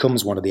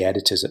 becomes one of the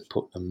editors at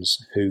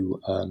Putnam's who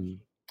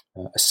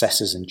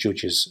assesses and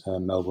judges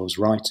Melville's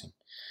writing.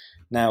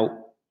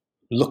 Now,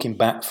 looking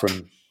back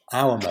from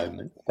our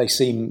moment, they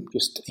seem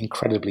just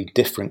incredibly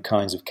different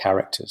kinds of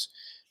characters,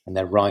 and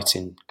their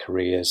writing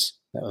careers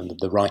and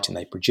the writing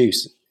they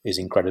produce is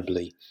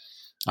incredibly,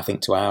 I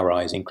think to our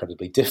eyes,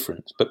 incredibly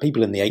different. But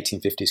people in the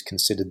 1850s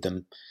considered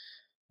them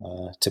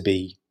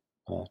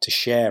to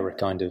share a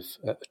kind of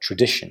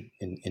tradition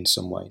in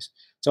some ways.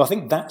 So I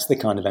think that's the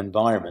kind of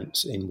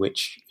environment in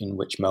which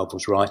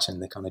Melville's writing,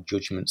 the kind of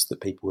judgments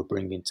that people were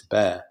bringing to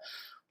bear.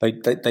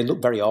 They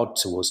look very odd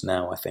to us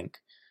now, I think.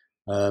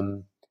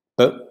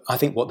 But I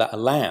think what that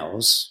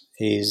allows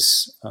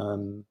is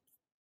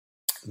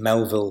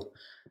Melville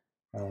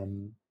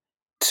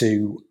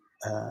to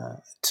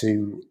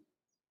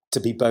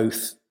be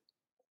both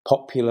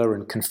popular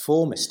and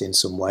conformist in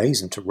some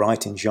ways, and to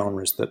write in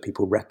genres that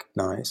people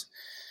recognise,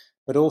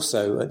 but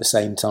also at the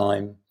same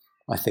time,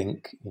 I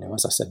think,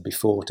 as I said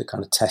before, to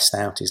kind of test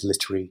out his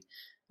literary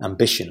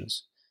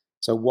ambitions.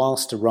 So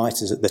whilst to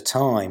writers at the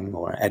time,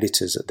 or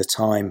editors at the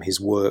time, his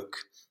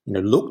work,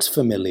 looked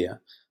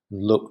familiar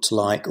and looked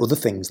like other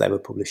things they were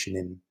publishing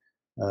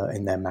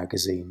in their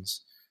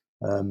magazines,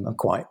 and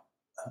quite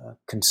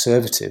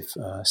conservative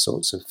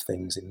sorts of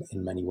things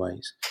in many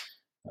ways.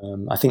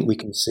 I think we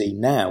can see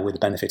now, with the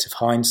benefit of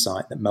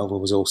hindsight, that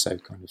Melville was also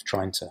kind of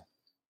trying to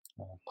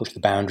push the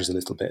boundaries a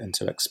little bit and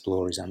to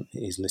explore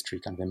his literary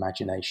kind of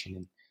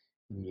imagination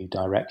in new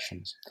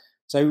directions.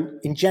 So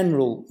in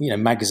general,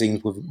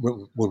 magazines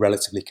were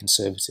relatively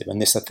conservative,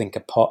 and this, I think,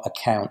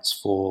 accounts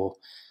for,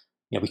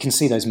 we can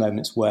see those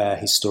moments where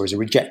his stories are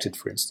rejected.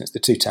 For instance, the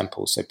Two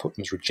Temples. So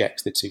Putnam's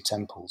rejects the Two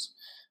Temples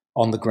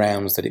on the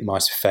grounds that it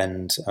might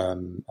offend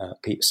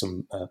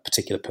some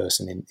particular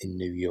person in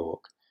New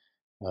York.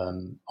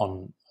 And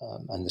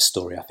the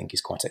story, I think, is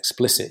quite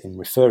explicit in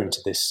referring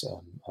to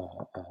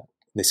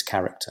this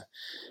character,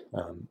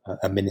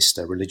 a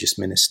minister, religious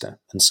minister,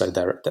 and so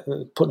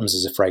Putnam's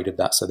is afraid of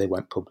that, so they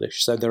won't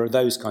publish. So there are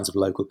those kinds of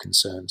local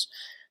concerns.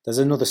 There's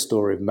another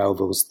story of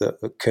Melville's that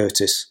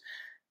Curtis,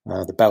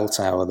 the Bell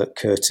Tower, that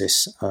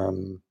Curtis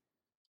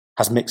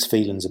has mixed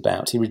feelings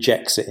about. He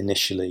rejects it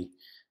initially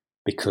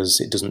because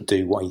it doesn't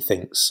do what he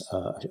thinks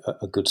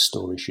a good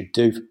story should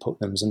do for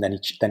Putnam's, and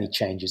then he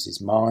changes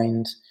his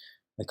mind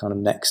the kind of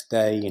next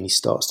day, and he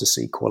starts to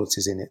see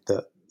qualities in it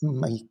that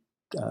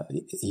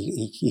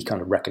he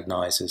kind of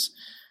recognises,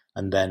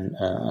 and then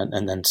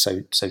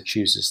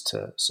chooses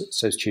to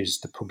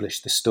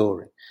publish the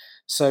story.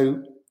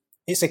 So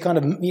it's a kind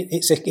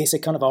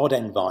of odd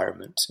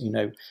environment,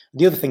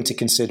 The other thing to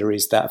consider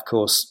is that, of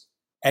course,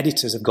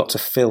 editors have got to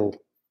fill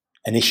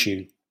an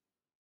issue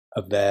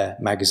of their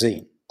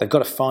magazine. They've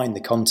got to find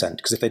the content,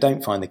 because if they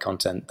don't find the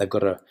content, they've got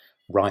to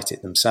write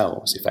it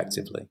themselves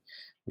effectively,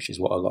 which is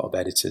what a lot of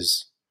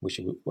editors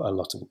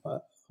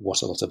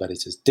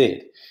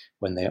did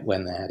when they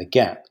had a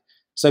gap.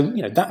 So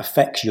that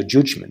affects your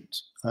judgment.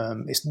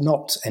 It's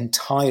not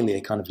entirely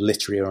a kind of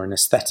literary or an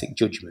aesthetic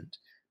judgment.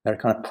 There are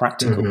kind of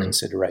practical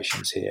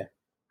considerations here.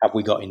 Have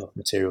we got enough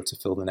material to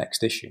fill the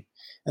next issue?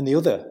 And the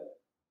other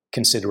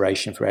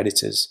consideration for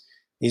editors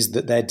is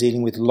that they're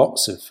dealing with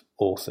lots of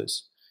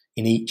authors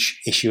in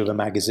each issue of a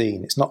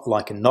magazine. It's not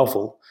like a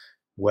novel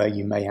where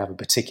you may have a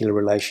particular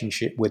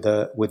relationship with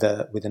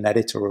an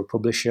editor or a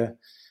publisher.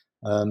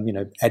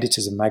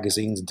 Editors of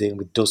magazines are dealing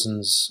with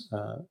dozens,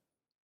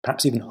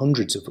 perhaps even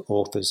hundreds of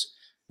authors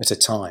at a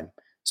time.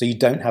 So you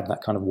don't have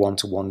that kind of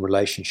one-to-one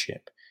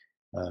relationship.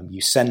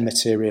 You send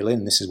material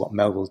in. This is what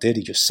Melville did.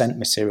 He just sent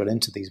material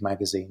into these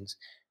magazines,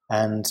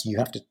 and you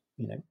have to,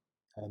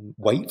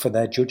 wait for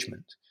their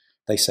judgment.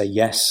 They say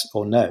yes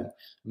or no.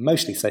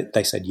 Mostly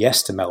they said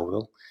yes to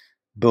Melville,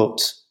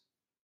 but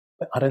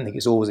I don't think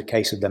it's always a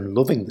case of them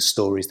loving the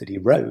stories that he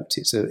wrote.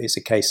 It's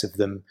a case of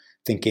them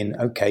thinking,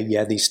 okay,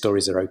 yeah, these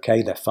stories are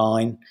okay, they're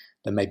fine.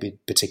 There may be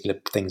particular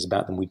things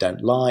about them we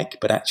don't like,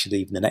 but actually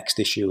even the next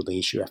issue or the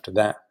issue after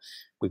that,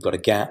 we've got a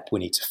gap we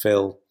need to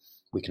fill.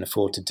 We can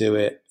afford to do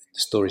it. The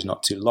story's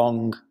not too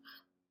long.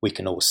 We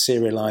can always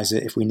serialize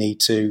it if we need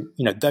to.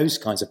 Those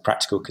kinds of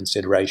practical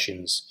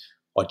considerations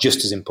are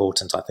just as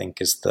important, I think,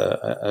 as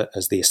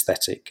the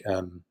aesthetic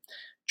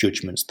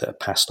judgments that are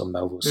passed on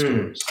Melville's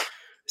stories.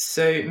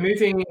 So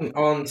moving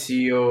on to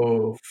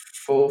your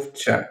fourth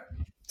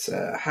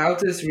chapter, how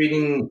does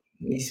reading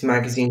these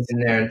magazines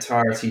in their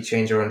entirety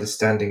change our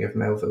understanding of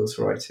Melville's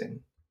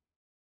writing?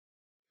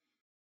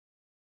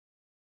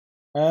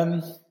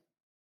 I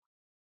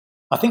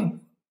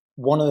think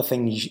one of the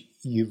things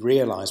you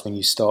realise when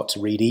you start to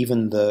read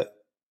even the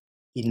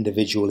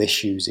individual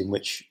issues in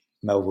which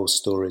Melville's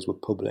stories were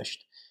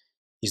published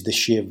is the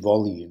sheer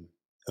volume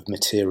of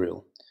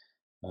material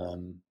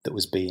that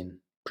was being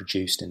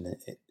produced in the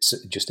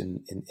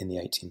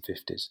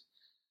 1850s.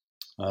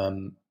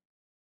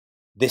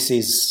 This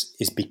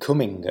is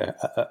becoming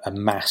a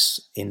mass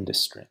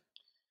industry.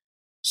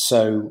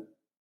 So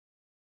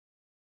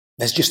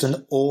there's just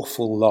an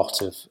awful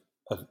lot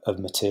of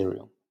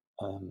material.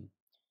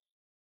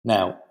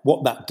 Now,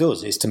 what that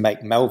does is to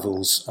make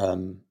Melville's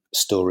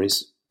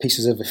stories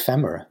pieces of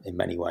ephemera in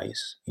many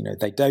ways.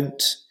 They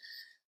don't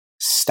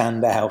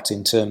stand out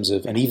in terms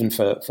of, and even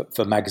for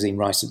magazine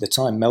writers at the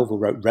time, Melville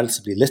wrote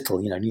relatively little.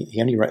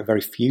 He only wrote a very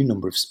few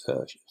number of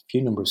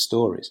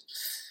stories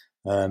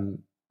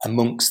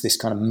amongst this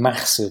kind of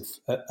mass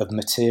of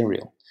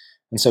material.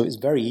 And so it's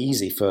very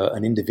easy for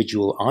an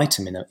individual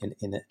item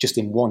just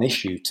in one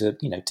issue to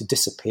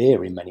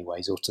disappear in many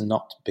ways or to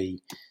not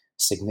be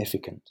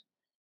significant.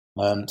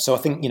 So I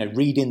think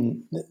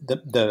reading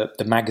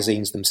the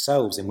magazines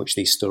themselves in which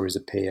these stories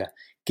appear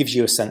gives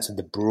you a sense of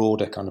the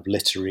broader kind of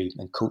literary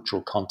and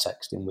cultural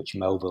context in which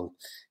Melville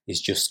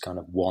is just kind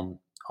of one,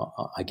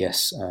 I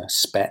guess,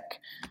 speck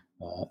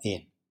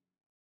in.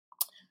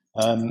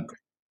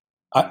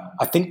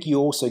 I think you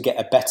also get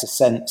a better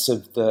sense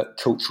of the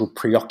cultural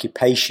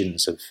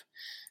preoccupations of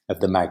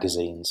the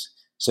magazines.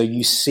 So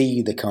you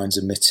see the kinds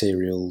of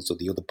materials or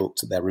the other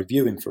books that they're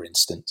reviewing, for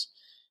instance.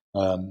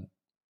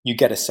 You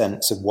get a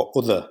sense of what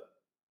other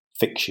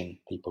fiction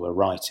people are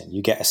writing.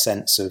 You get a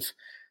sense of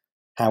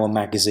how a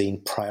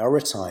magazine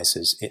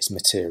prioritizes its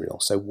material.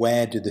 So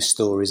where do the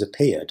stories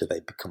appear? Do they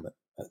become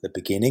at the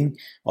beginning?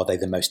 Are they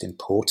the most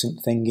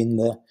important thing in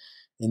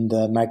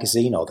the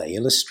magazine? Are they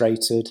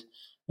illustrated?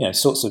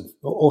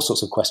 All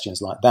sorts of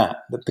questions like that.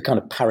 The kind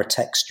of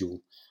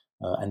paratextual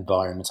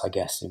environment, I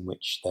guess, in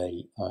which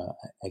they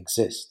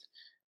exist.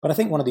 But I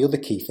think one of the other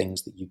key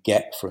things that you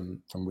get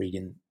from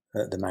reading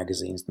the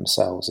magazines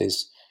themselves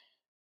is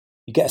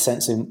you get a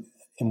sense in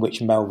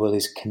which Melville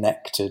is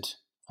connected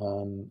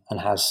and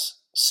has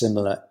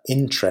similar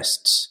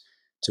interests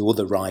to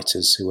other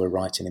writers who were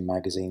writing in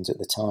magazines at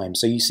the time.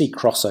 So you see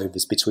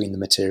crossovers between the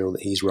material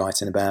that he's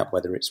writing about,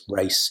 whether it's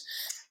race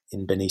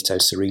in Benito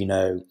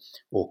Cereno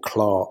or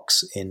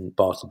Clark's in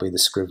Bartleby the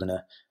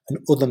Scrivener, and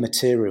other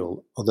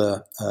material,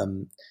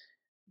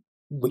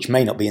 which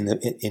may not be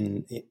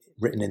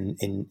written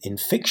in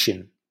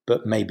fiction,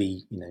 but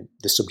maybe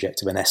the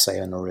subject of an essay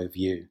and a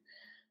review.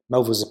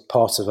 Melville's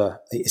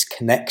is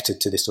connected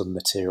to this other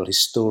material. His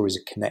stories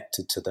are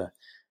connected to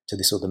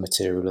this other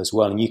material as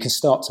well, and you can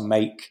start to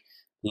make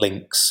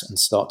links and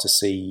start to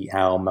see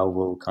how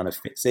Melville kind of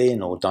fits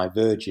in or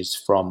diverges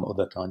from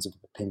other kinds of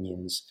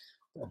opinions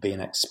that are being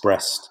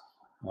expressed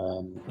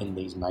in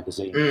these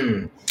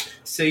magazines.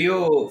 So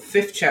your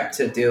fifth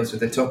chapter deals with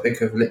the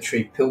topic of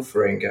literary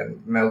pilfering,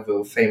 and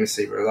Melville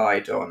famously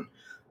relied on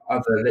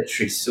other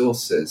literary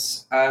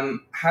sources.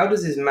 How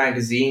does his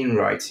magazine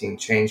writing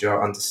change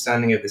our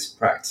understanding of this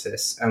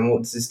practice, and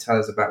what does this tell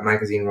us about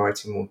magazine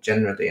writing more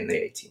generally in the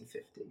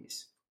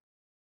 1850s?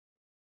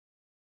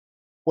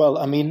 Well,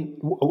 I mean,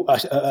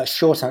 a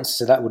short answer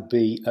to that would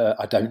be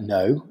I don't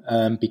know,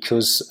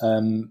 because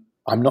I'm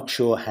not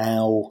sure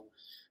how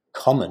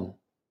common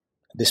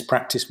this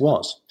practice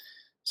was.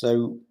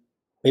 So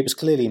it was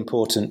clearly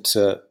important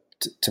to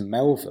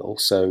Melville.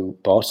 So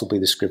Bartleby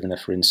the Scrivener,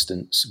 for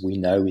instance, we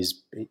know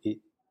it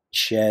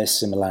shares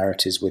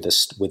similarities with a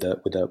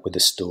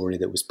story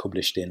that was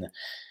published in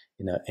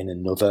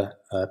another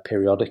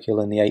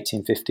periodical in the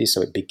 1850s.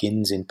 So it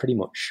begins in pretty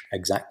much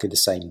exactly the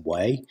same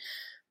way.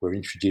 We're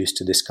introduced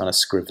to this kind of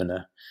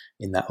Scrivener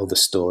in that other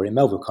story. And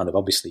Melville kind of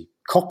obviously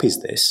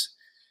copies this.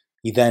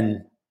 He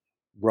then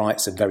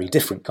writes a very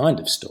different kind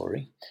of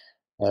story.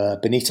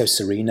 Benito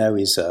Cereno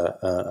is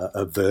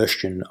a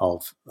version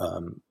of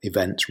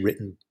events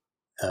written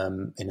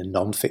in a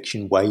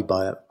non-fiction way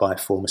by a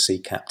former sea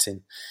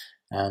captain,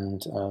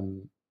 and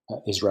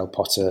Israel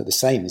Potter, the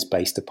same, is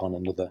based upon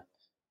another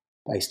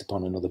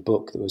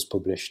book that was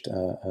published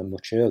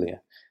much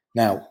earlier.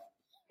 Now,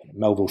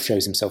 Melville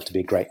shows himself to be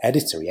a great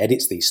editor. He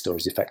edits these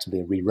stories effectively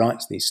and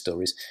rewrites these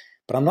stories,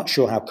 but I'm not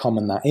sure how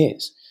common that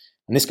is.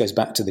 And this goes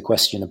back to the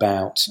question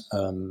about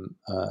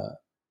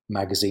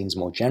magazines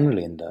more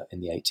generally in the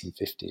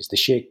 1850s. The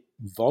sheer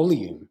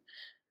volume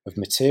of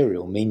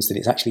material means that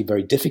it's actually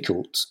very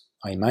difficult,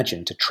 I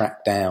imagine, to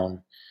track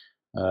down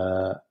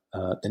the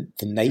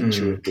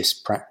nature of this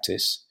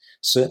practice,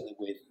 certainly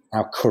with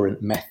our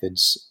current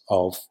methods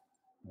of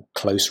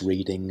close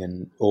reading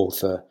and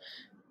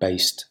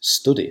author-based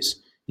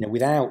studies.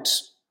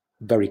 Without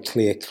very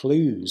clear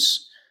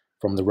clues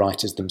from the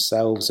writers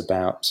themselves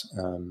about,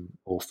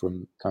 or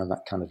from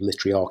that kind of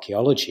literary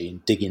archaeology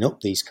and digging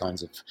up these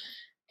kinds of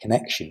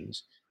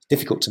connections, it's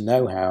difficult to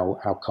know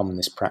how common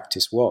this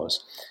practice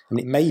was. I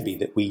mean, it may be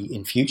that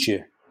in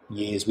future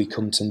years, we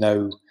come to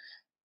know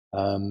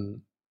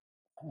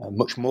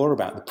much more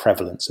about the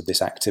prevalence of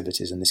this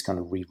activities and this kind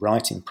of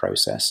rewriting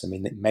process. I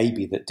mean, it may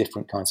be that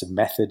different kinds of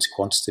methods,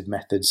 quantitative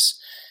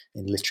methods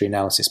in literary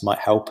analysis, might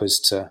help us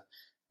to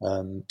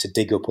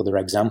dig up other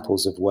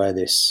examples of where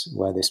this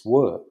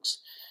works.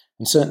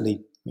 And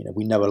certainly,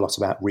 we know a lot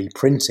about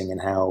reprinting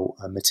and how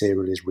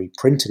material is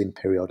reprinted in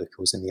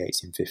periodicals in the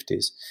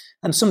 1850s.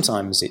 And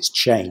sometimes it's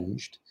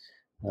changed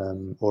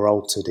or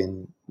altered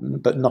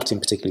but not in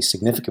particularly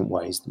significant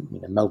ways.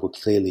 Melville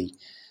clearly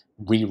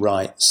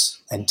rewrites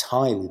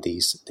entirely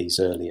these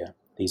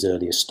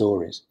earlier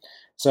stories.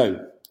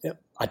 So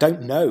I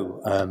don't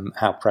know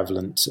how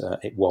prevalent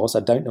it was. I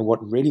don't know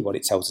what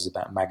it tells us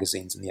about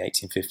magazines in the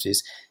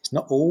 1850s. It's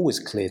not always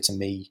clear to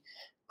me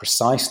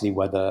precisely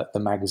whether the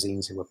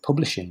magazines who were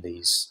publishing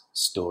these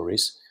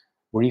stories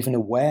were even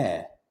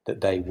aware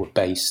that they were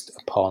based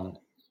upon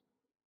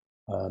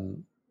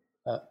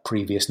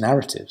previous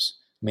narratives.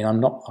 I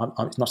mean,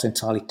 it's not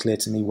entirely clear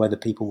to me whether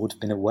people would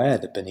have been aware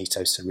that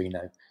Benito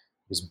Cereno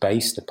was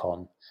based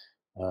upon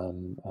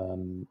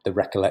the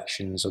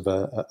recollections of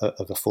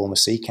a former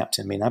sea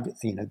captain. I mean,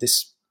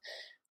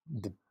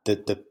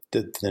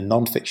 the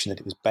non-fiction that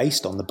it was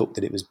based on, the book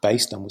that it was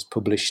based on, was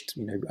published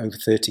over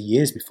 30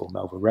 years before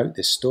Melville wrote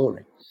this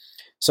story.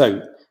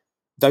 So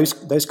those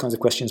kinds of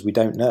questions we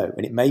don't know,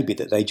 and it may be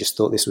that they just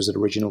thought this was an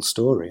original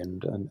story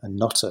and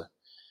not a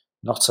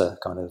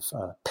kind of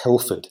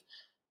pilfered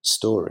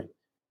story.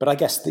 But I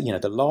guess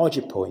the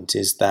larger point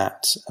is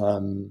that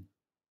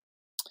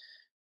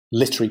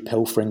literary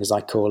pilfering, as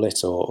I call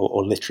it,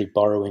 or literary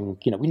borrowing,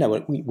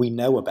 we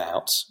know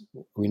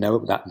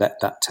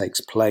that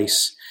takes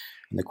place,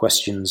 and the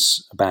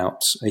questions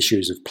about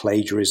issues of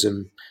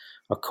plagiarism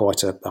are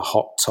quite a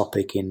hot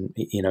topic in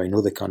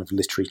other kind of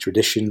literary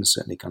traditions,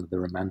 certainly kind of the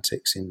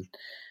Romantics in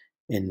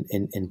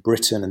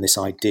Britain, and this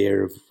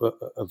idea of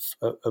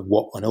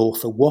what an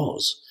author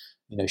was.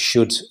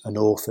 Should an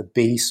author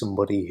be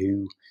somebody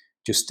who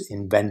just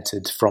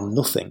invented from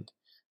nothing?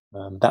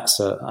 That's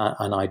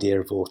an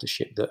idea of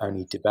authorship that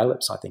only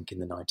develops, I think, in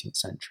the 19th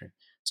century.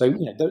 So,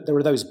 there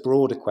are those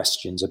broader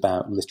questions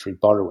about literary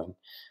borrowing.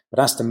 But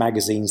as to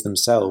magazines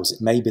themselves,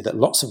 it may be that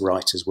lots of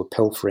writers were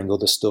pilfering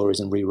other stories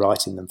and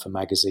rewriting them for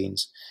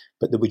magazines,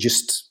 but that we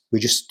just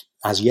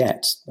as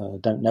yet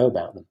don't know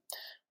about them.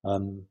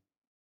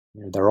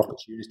 There are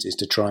opportunities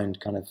to try and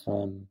kind of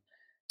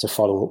to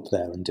follow up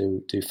there and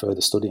do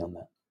further study on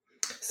that.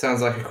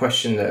 Sounds like a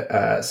question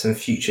that some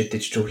future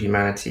digital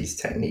humanities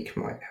technique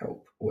might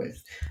help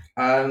with.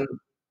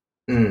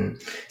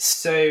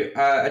 So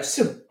just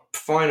a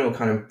final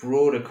kind of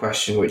broader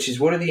question, which is,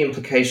 what are the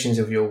implications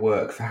of your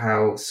work for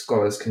how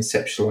scholars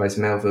conceptualize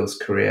Melville's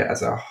career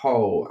as a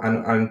whole?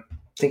 And I'm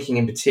thinking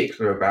in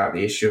particular about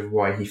the issue of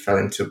why he fell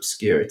into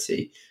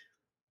obscurity.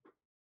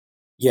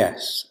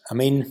 Yes, I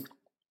mean,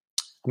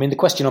 the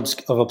question of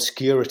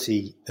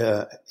obscurity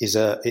is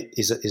a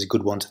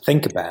good one to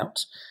think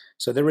about.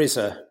 So there is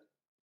a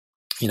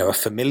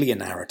familiar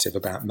narrative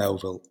about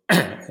Melville,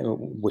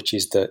 which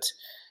is that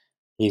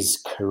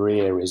his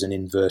career is an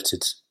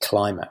inverted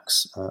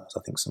climax, as I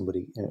think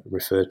somebody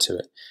referred to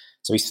it.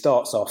 So he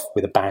starts off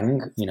with a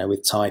bang,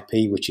 with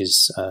Typee, which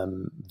is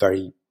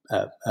very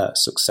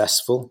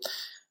successful,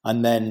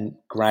 and then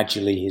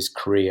gradually his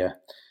career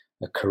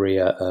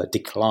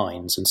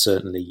declines, and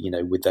certainly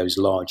with those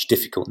large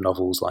difficult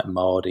novels like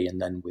Mardy,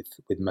 and then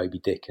with Moby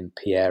Dick and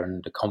Pierre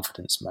and The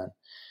Confidence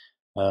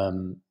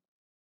Man.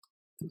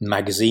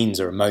 Magazines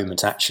are a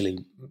moment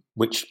actually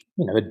which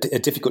are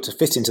difficult to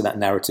fit into that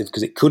narrative,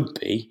 because it could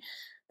be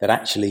that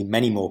actually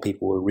many more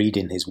people were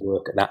reading his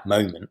work at that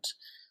moment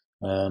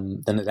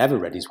than had ever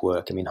read his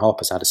work. I mean,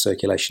 Harper's had a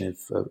circulation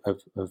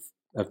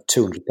of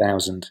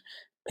 200,000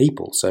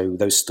 people, so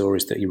those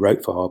stories that he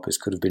wrote for Harper's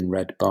could have been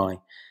read by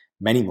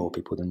many more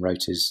people than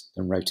wrote his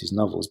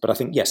novels. But I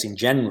think, yes, in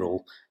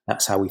general,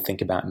 that's how we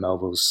think about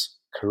Melville's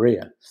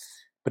career.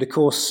 But of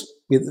course,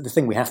 the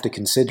thing we have to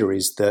consider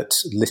is that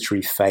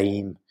literary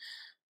fame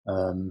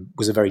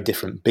was a very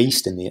different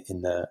beast in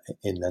the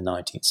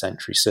 19th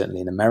century.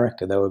 Certainly in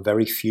America, there were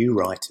very few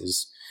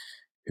writers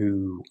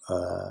who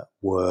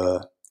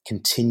were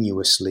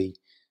continuously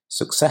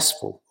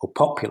successful or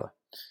popular.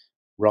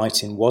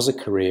 writing was a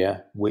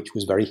career which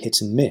was very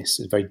hit and miss.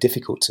 It was very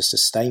difficult to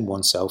sustain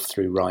oneself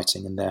through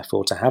writing and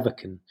therefore to have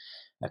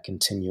a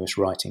continuous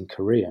writing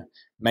career.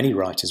 Many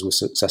writers were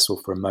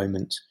successful for a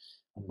moment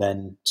and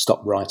then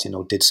stopped writing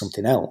or did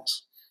something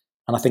else.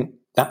 And I think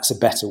that's a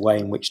better way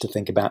in which to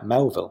think about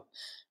Melville.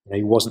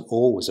 He wasn't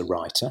always a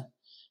writer.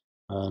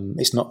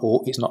 It's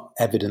not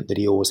evident that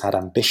he always had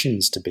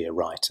ambitions to be a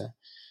writer.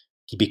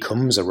 He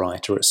becomes a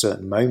writer at a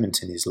certain moment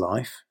in his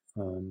life,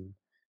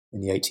 in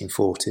the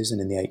 1840s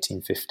and in the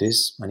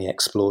 1850s, and he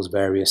explores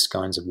various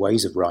kinds of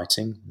ways of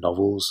writing,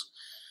 novels,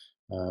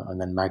 and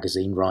then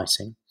magazine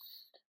writing,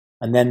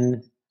 and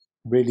then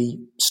really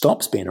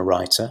stops being a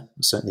writer,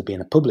 certainly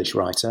being a published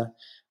writer,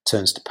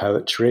 turns to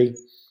poetry,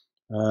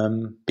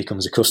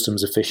 becomes a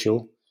customs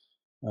official,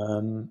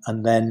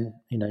 and then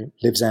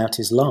lives out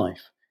his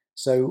life.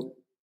 So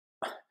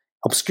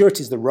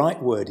obscurity is the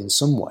right word in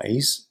some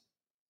ways.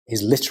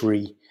 His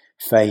literary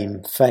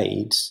fame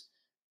fades,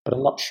 but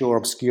I'm not sure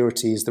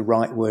obscurity is the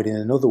right word in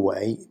another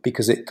way,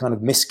 because it kind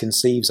of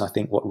misconceives, I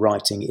think, what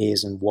writing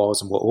is and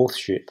was and what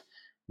authorship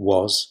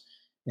was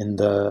in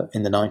the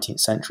 19th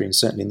century and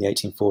certainly in the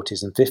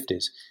 1840s and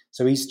 50s.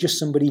 So he's just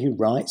somebody who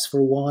writes for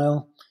a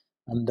while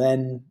and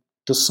then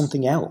does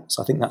something else.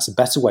 I think that's a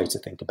better way to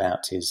think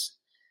about his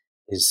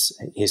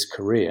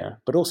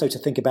career, but also to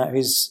think about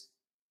his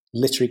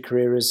literary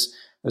career as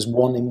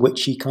one in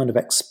which he kind of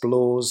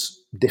explores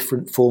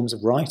different forms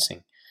of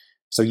writing.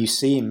 So you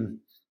see him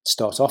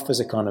start off as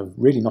a kind of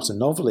really not a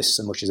novelist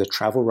so much as a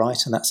travel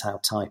writer, and that's how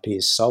Typee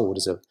is sold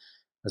as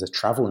a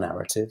travel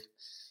narrative.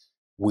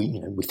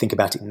 We think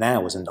about it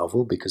now as a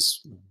novel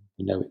because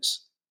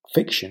it's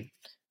fiction.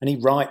 And he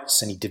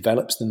writes and he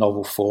develops the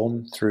novel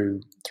form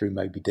through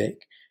Moby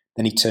Dick.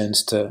 Then he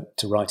turns to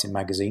writing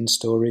magazine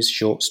stories,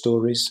 short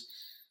stories,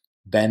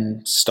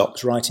 then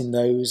stops writing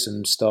those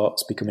and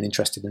starts becoming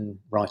interested in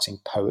writing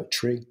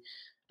poetry.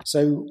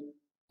 So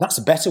that's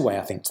a better way,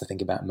 I think, to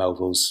think about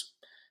Melville's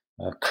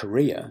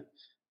career,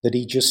 that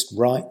he just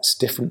writes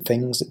different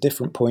things at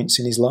different points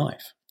in his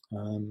life.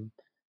 And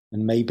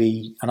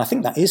I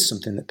think that is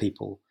something that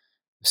people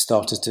have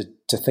started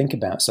to think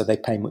about. So they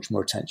pay much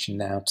more attention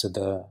now to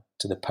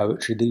the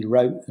poetry that he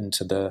wrote and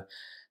to the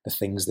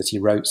things that he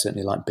wrote,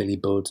 certainly like Billy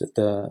Budd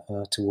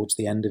towards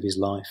the end of his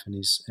life and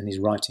his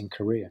writing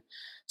career.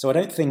 So I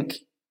don't think,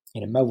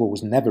 Melville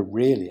was never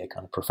really a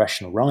kind of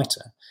professional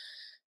writer,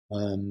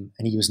 and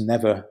he was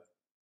never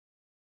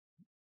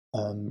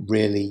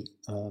really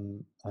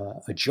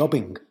a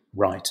jobbing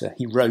writer.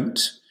 He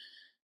wrote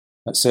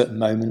at certain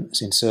moments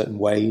in certain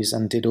ways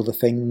and did other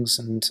things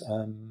and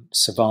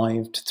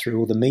survived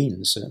through other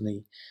means,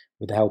 certainly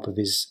with the help of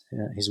his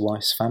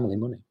wife's family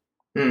money.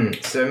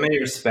 So in many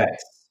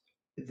respects,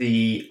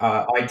 the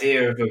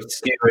idea of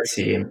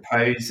obscurity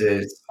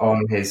imposes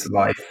on his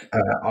life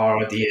our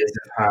ideas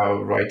of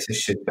how writers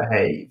should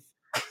behave.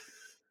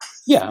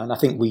 Yeah, and I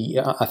think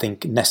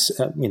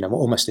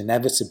almost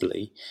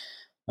inevitably,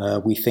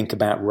 we think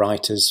about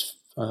writers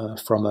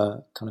from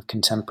a kind of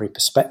contemporary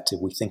perspective.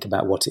 We think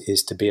about what it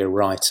is to be a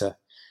writer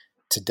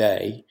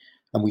today,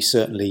 and we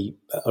certainly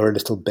are a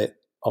little bit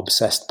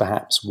obsessed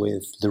perhaps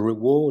with the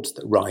rewards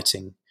that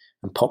writing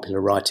and popular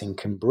writing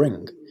can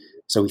bring.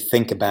 So we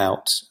think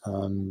about,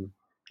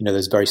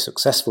 those very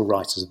successful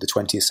writers of the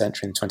 20th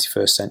century and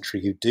 21st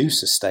century who do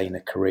sustain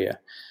a career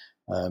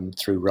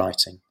through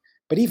writing.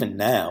 But even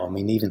now,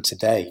 even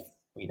today,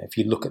 if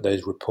you look at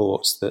those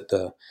reports that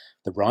the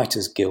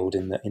Writers Guild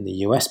in the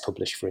US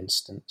publish, for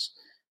instance,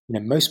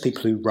 most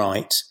people who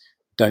write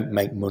don't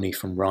make money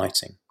from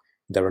writing.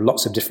 There are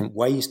lots of different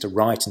ways to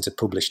write and to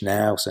publish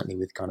now, certainly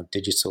with kind of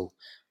digital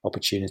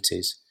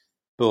opportunities.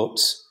 But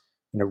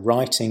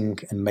writing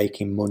and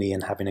making money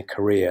and having a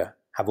career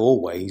have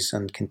always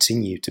and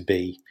continue to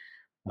be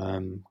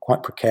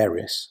quite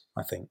precarious,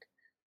 I think.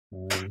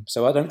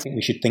 So I don't think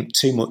we should think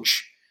too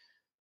much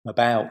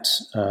about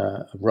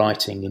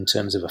writing in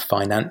terms of a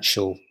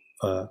financial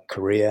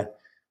career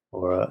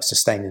or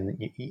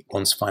sustaining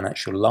one's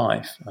financial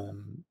life.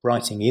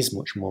 Writing is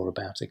much more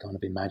about a kind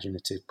of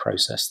imaginative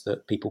process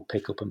that people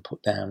pick up and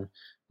put down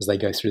as they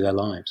go through their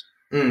lives.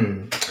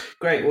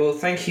 Great. Well,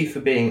 thank you for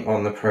being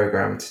on the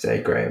programme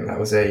today, Graham. That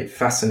was a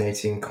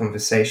fascinating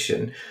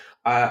conversation.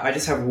 I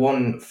just have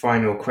one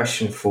final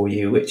question for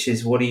you, which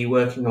is, what are you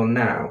working on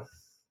now?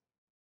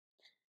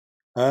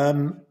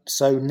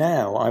 So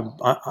now,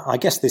 I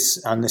guess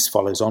this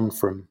follows on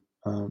from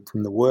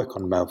the work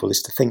on Melville,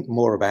 is to think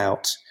more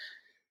about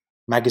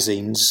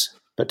magazines,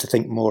 but to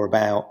think more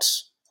about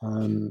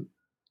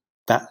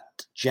that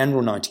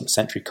general 19th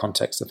century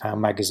context of how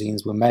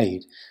magazines were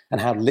made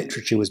and how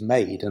literature was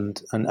made.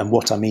 And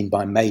what I mean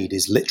by made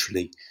is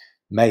literally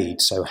made.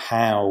 So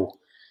how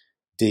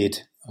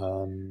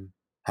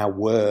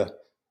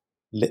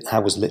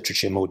was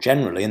literature more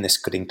generally, and this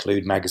could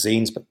include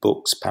magazines, but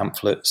books,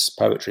 pamphlets,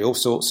 poetry, all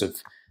sorts of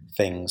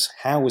things.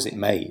 How was it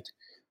made?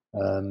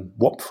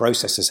 What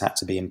processes had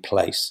to be in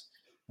place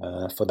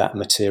for that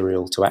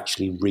material to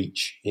actually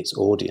reach its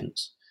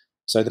audience?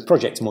 So the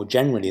project more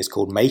generally is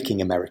called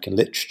Making American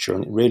Literature,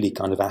 and it really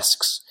kind of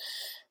asks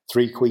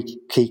three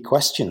key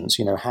questions.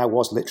 How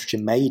was literature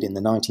made in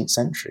the 19th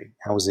century?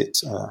 How was it?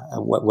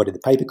 Where did the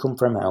paper come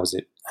from? How was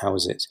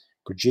it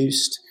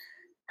produced?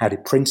 How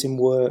did printing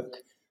work?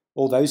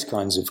 All those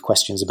kinds of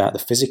questions about the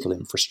physical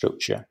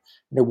infrastructure.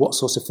 What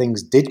sorts of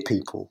things did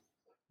people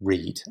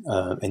read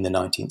in the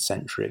 19th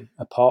century,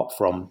 apart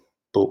from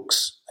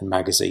books and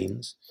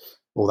magazines,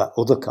 all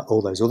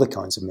those other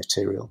kinds of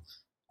material?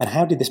 And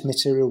how did this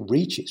material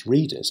reach its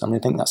readers? I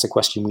think that's a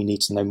question we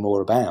need to know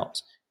more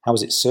about. How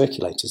was it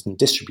circulated and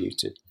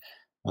distributed?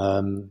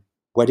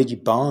 Where did you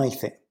buy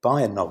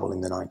a novel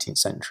in the 19th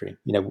century?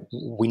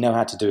 We know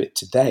how to do it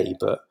today,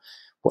 but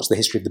what's the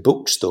history of the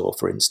bookstore,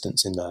 for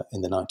instance, in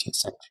the 19th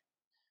century?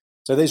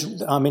 So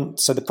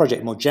so the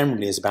project more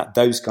generally is about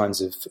those kinds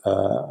of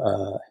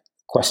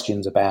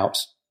questions about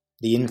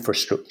the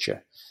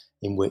infrastructure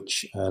in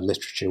which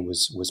literature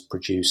was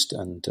produced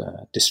and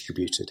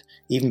distributed,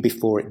 even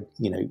before it.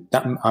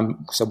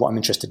 So what I'm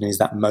interested in is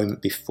that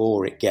moment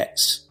before it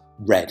gets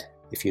read,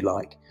 if you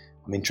like.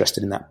 I'm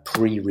interested in that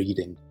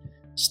pre-reading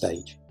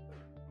stage.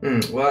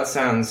 Well, that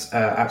sounds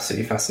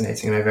absolutely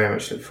fascinating, and I very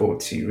much look forward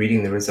to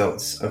reading the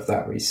results of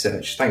that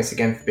research. Thanks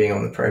again for being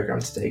on the programme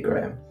today,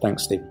 Graham.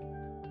 Thanks, Stephen.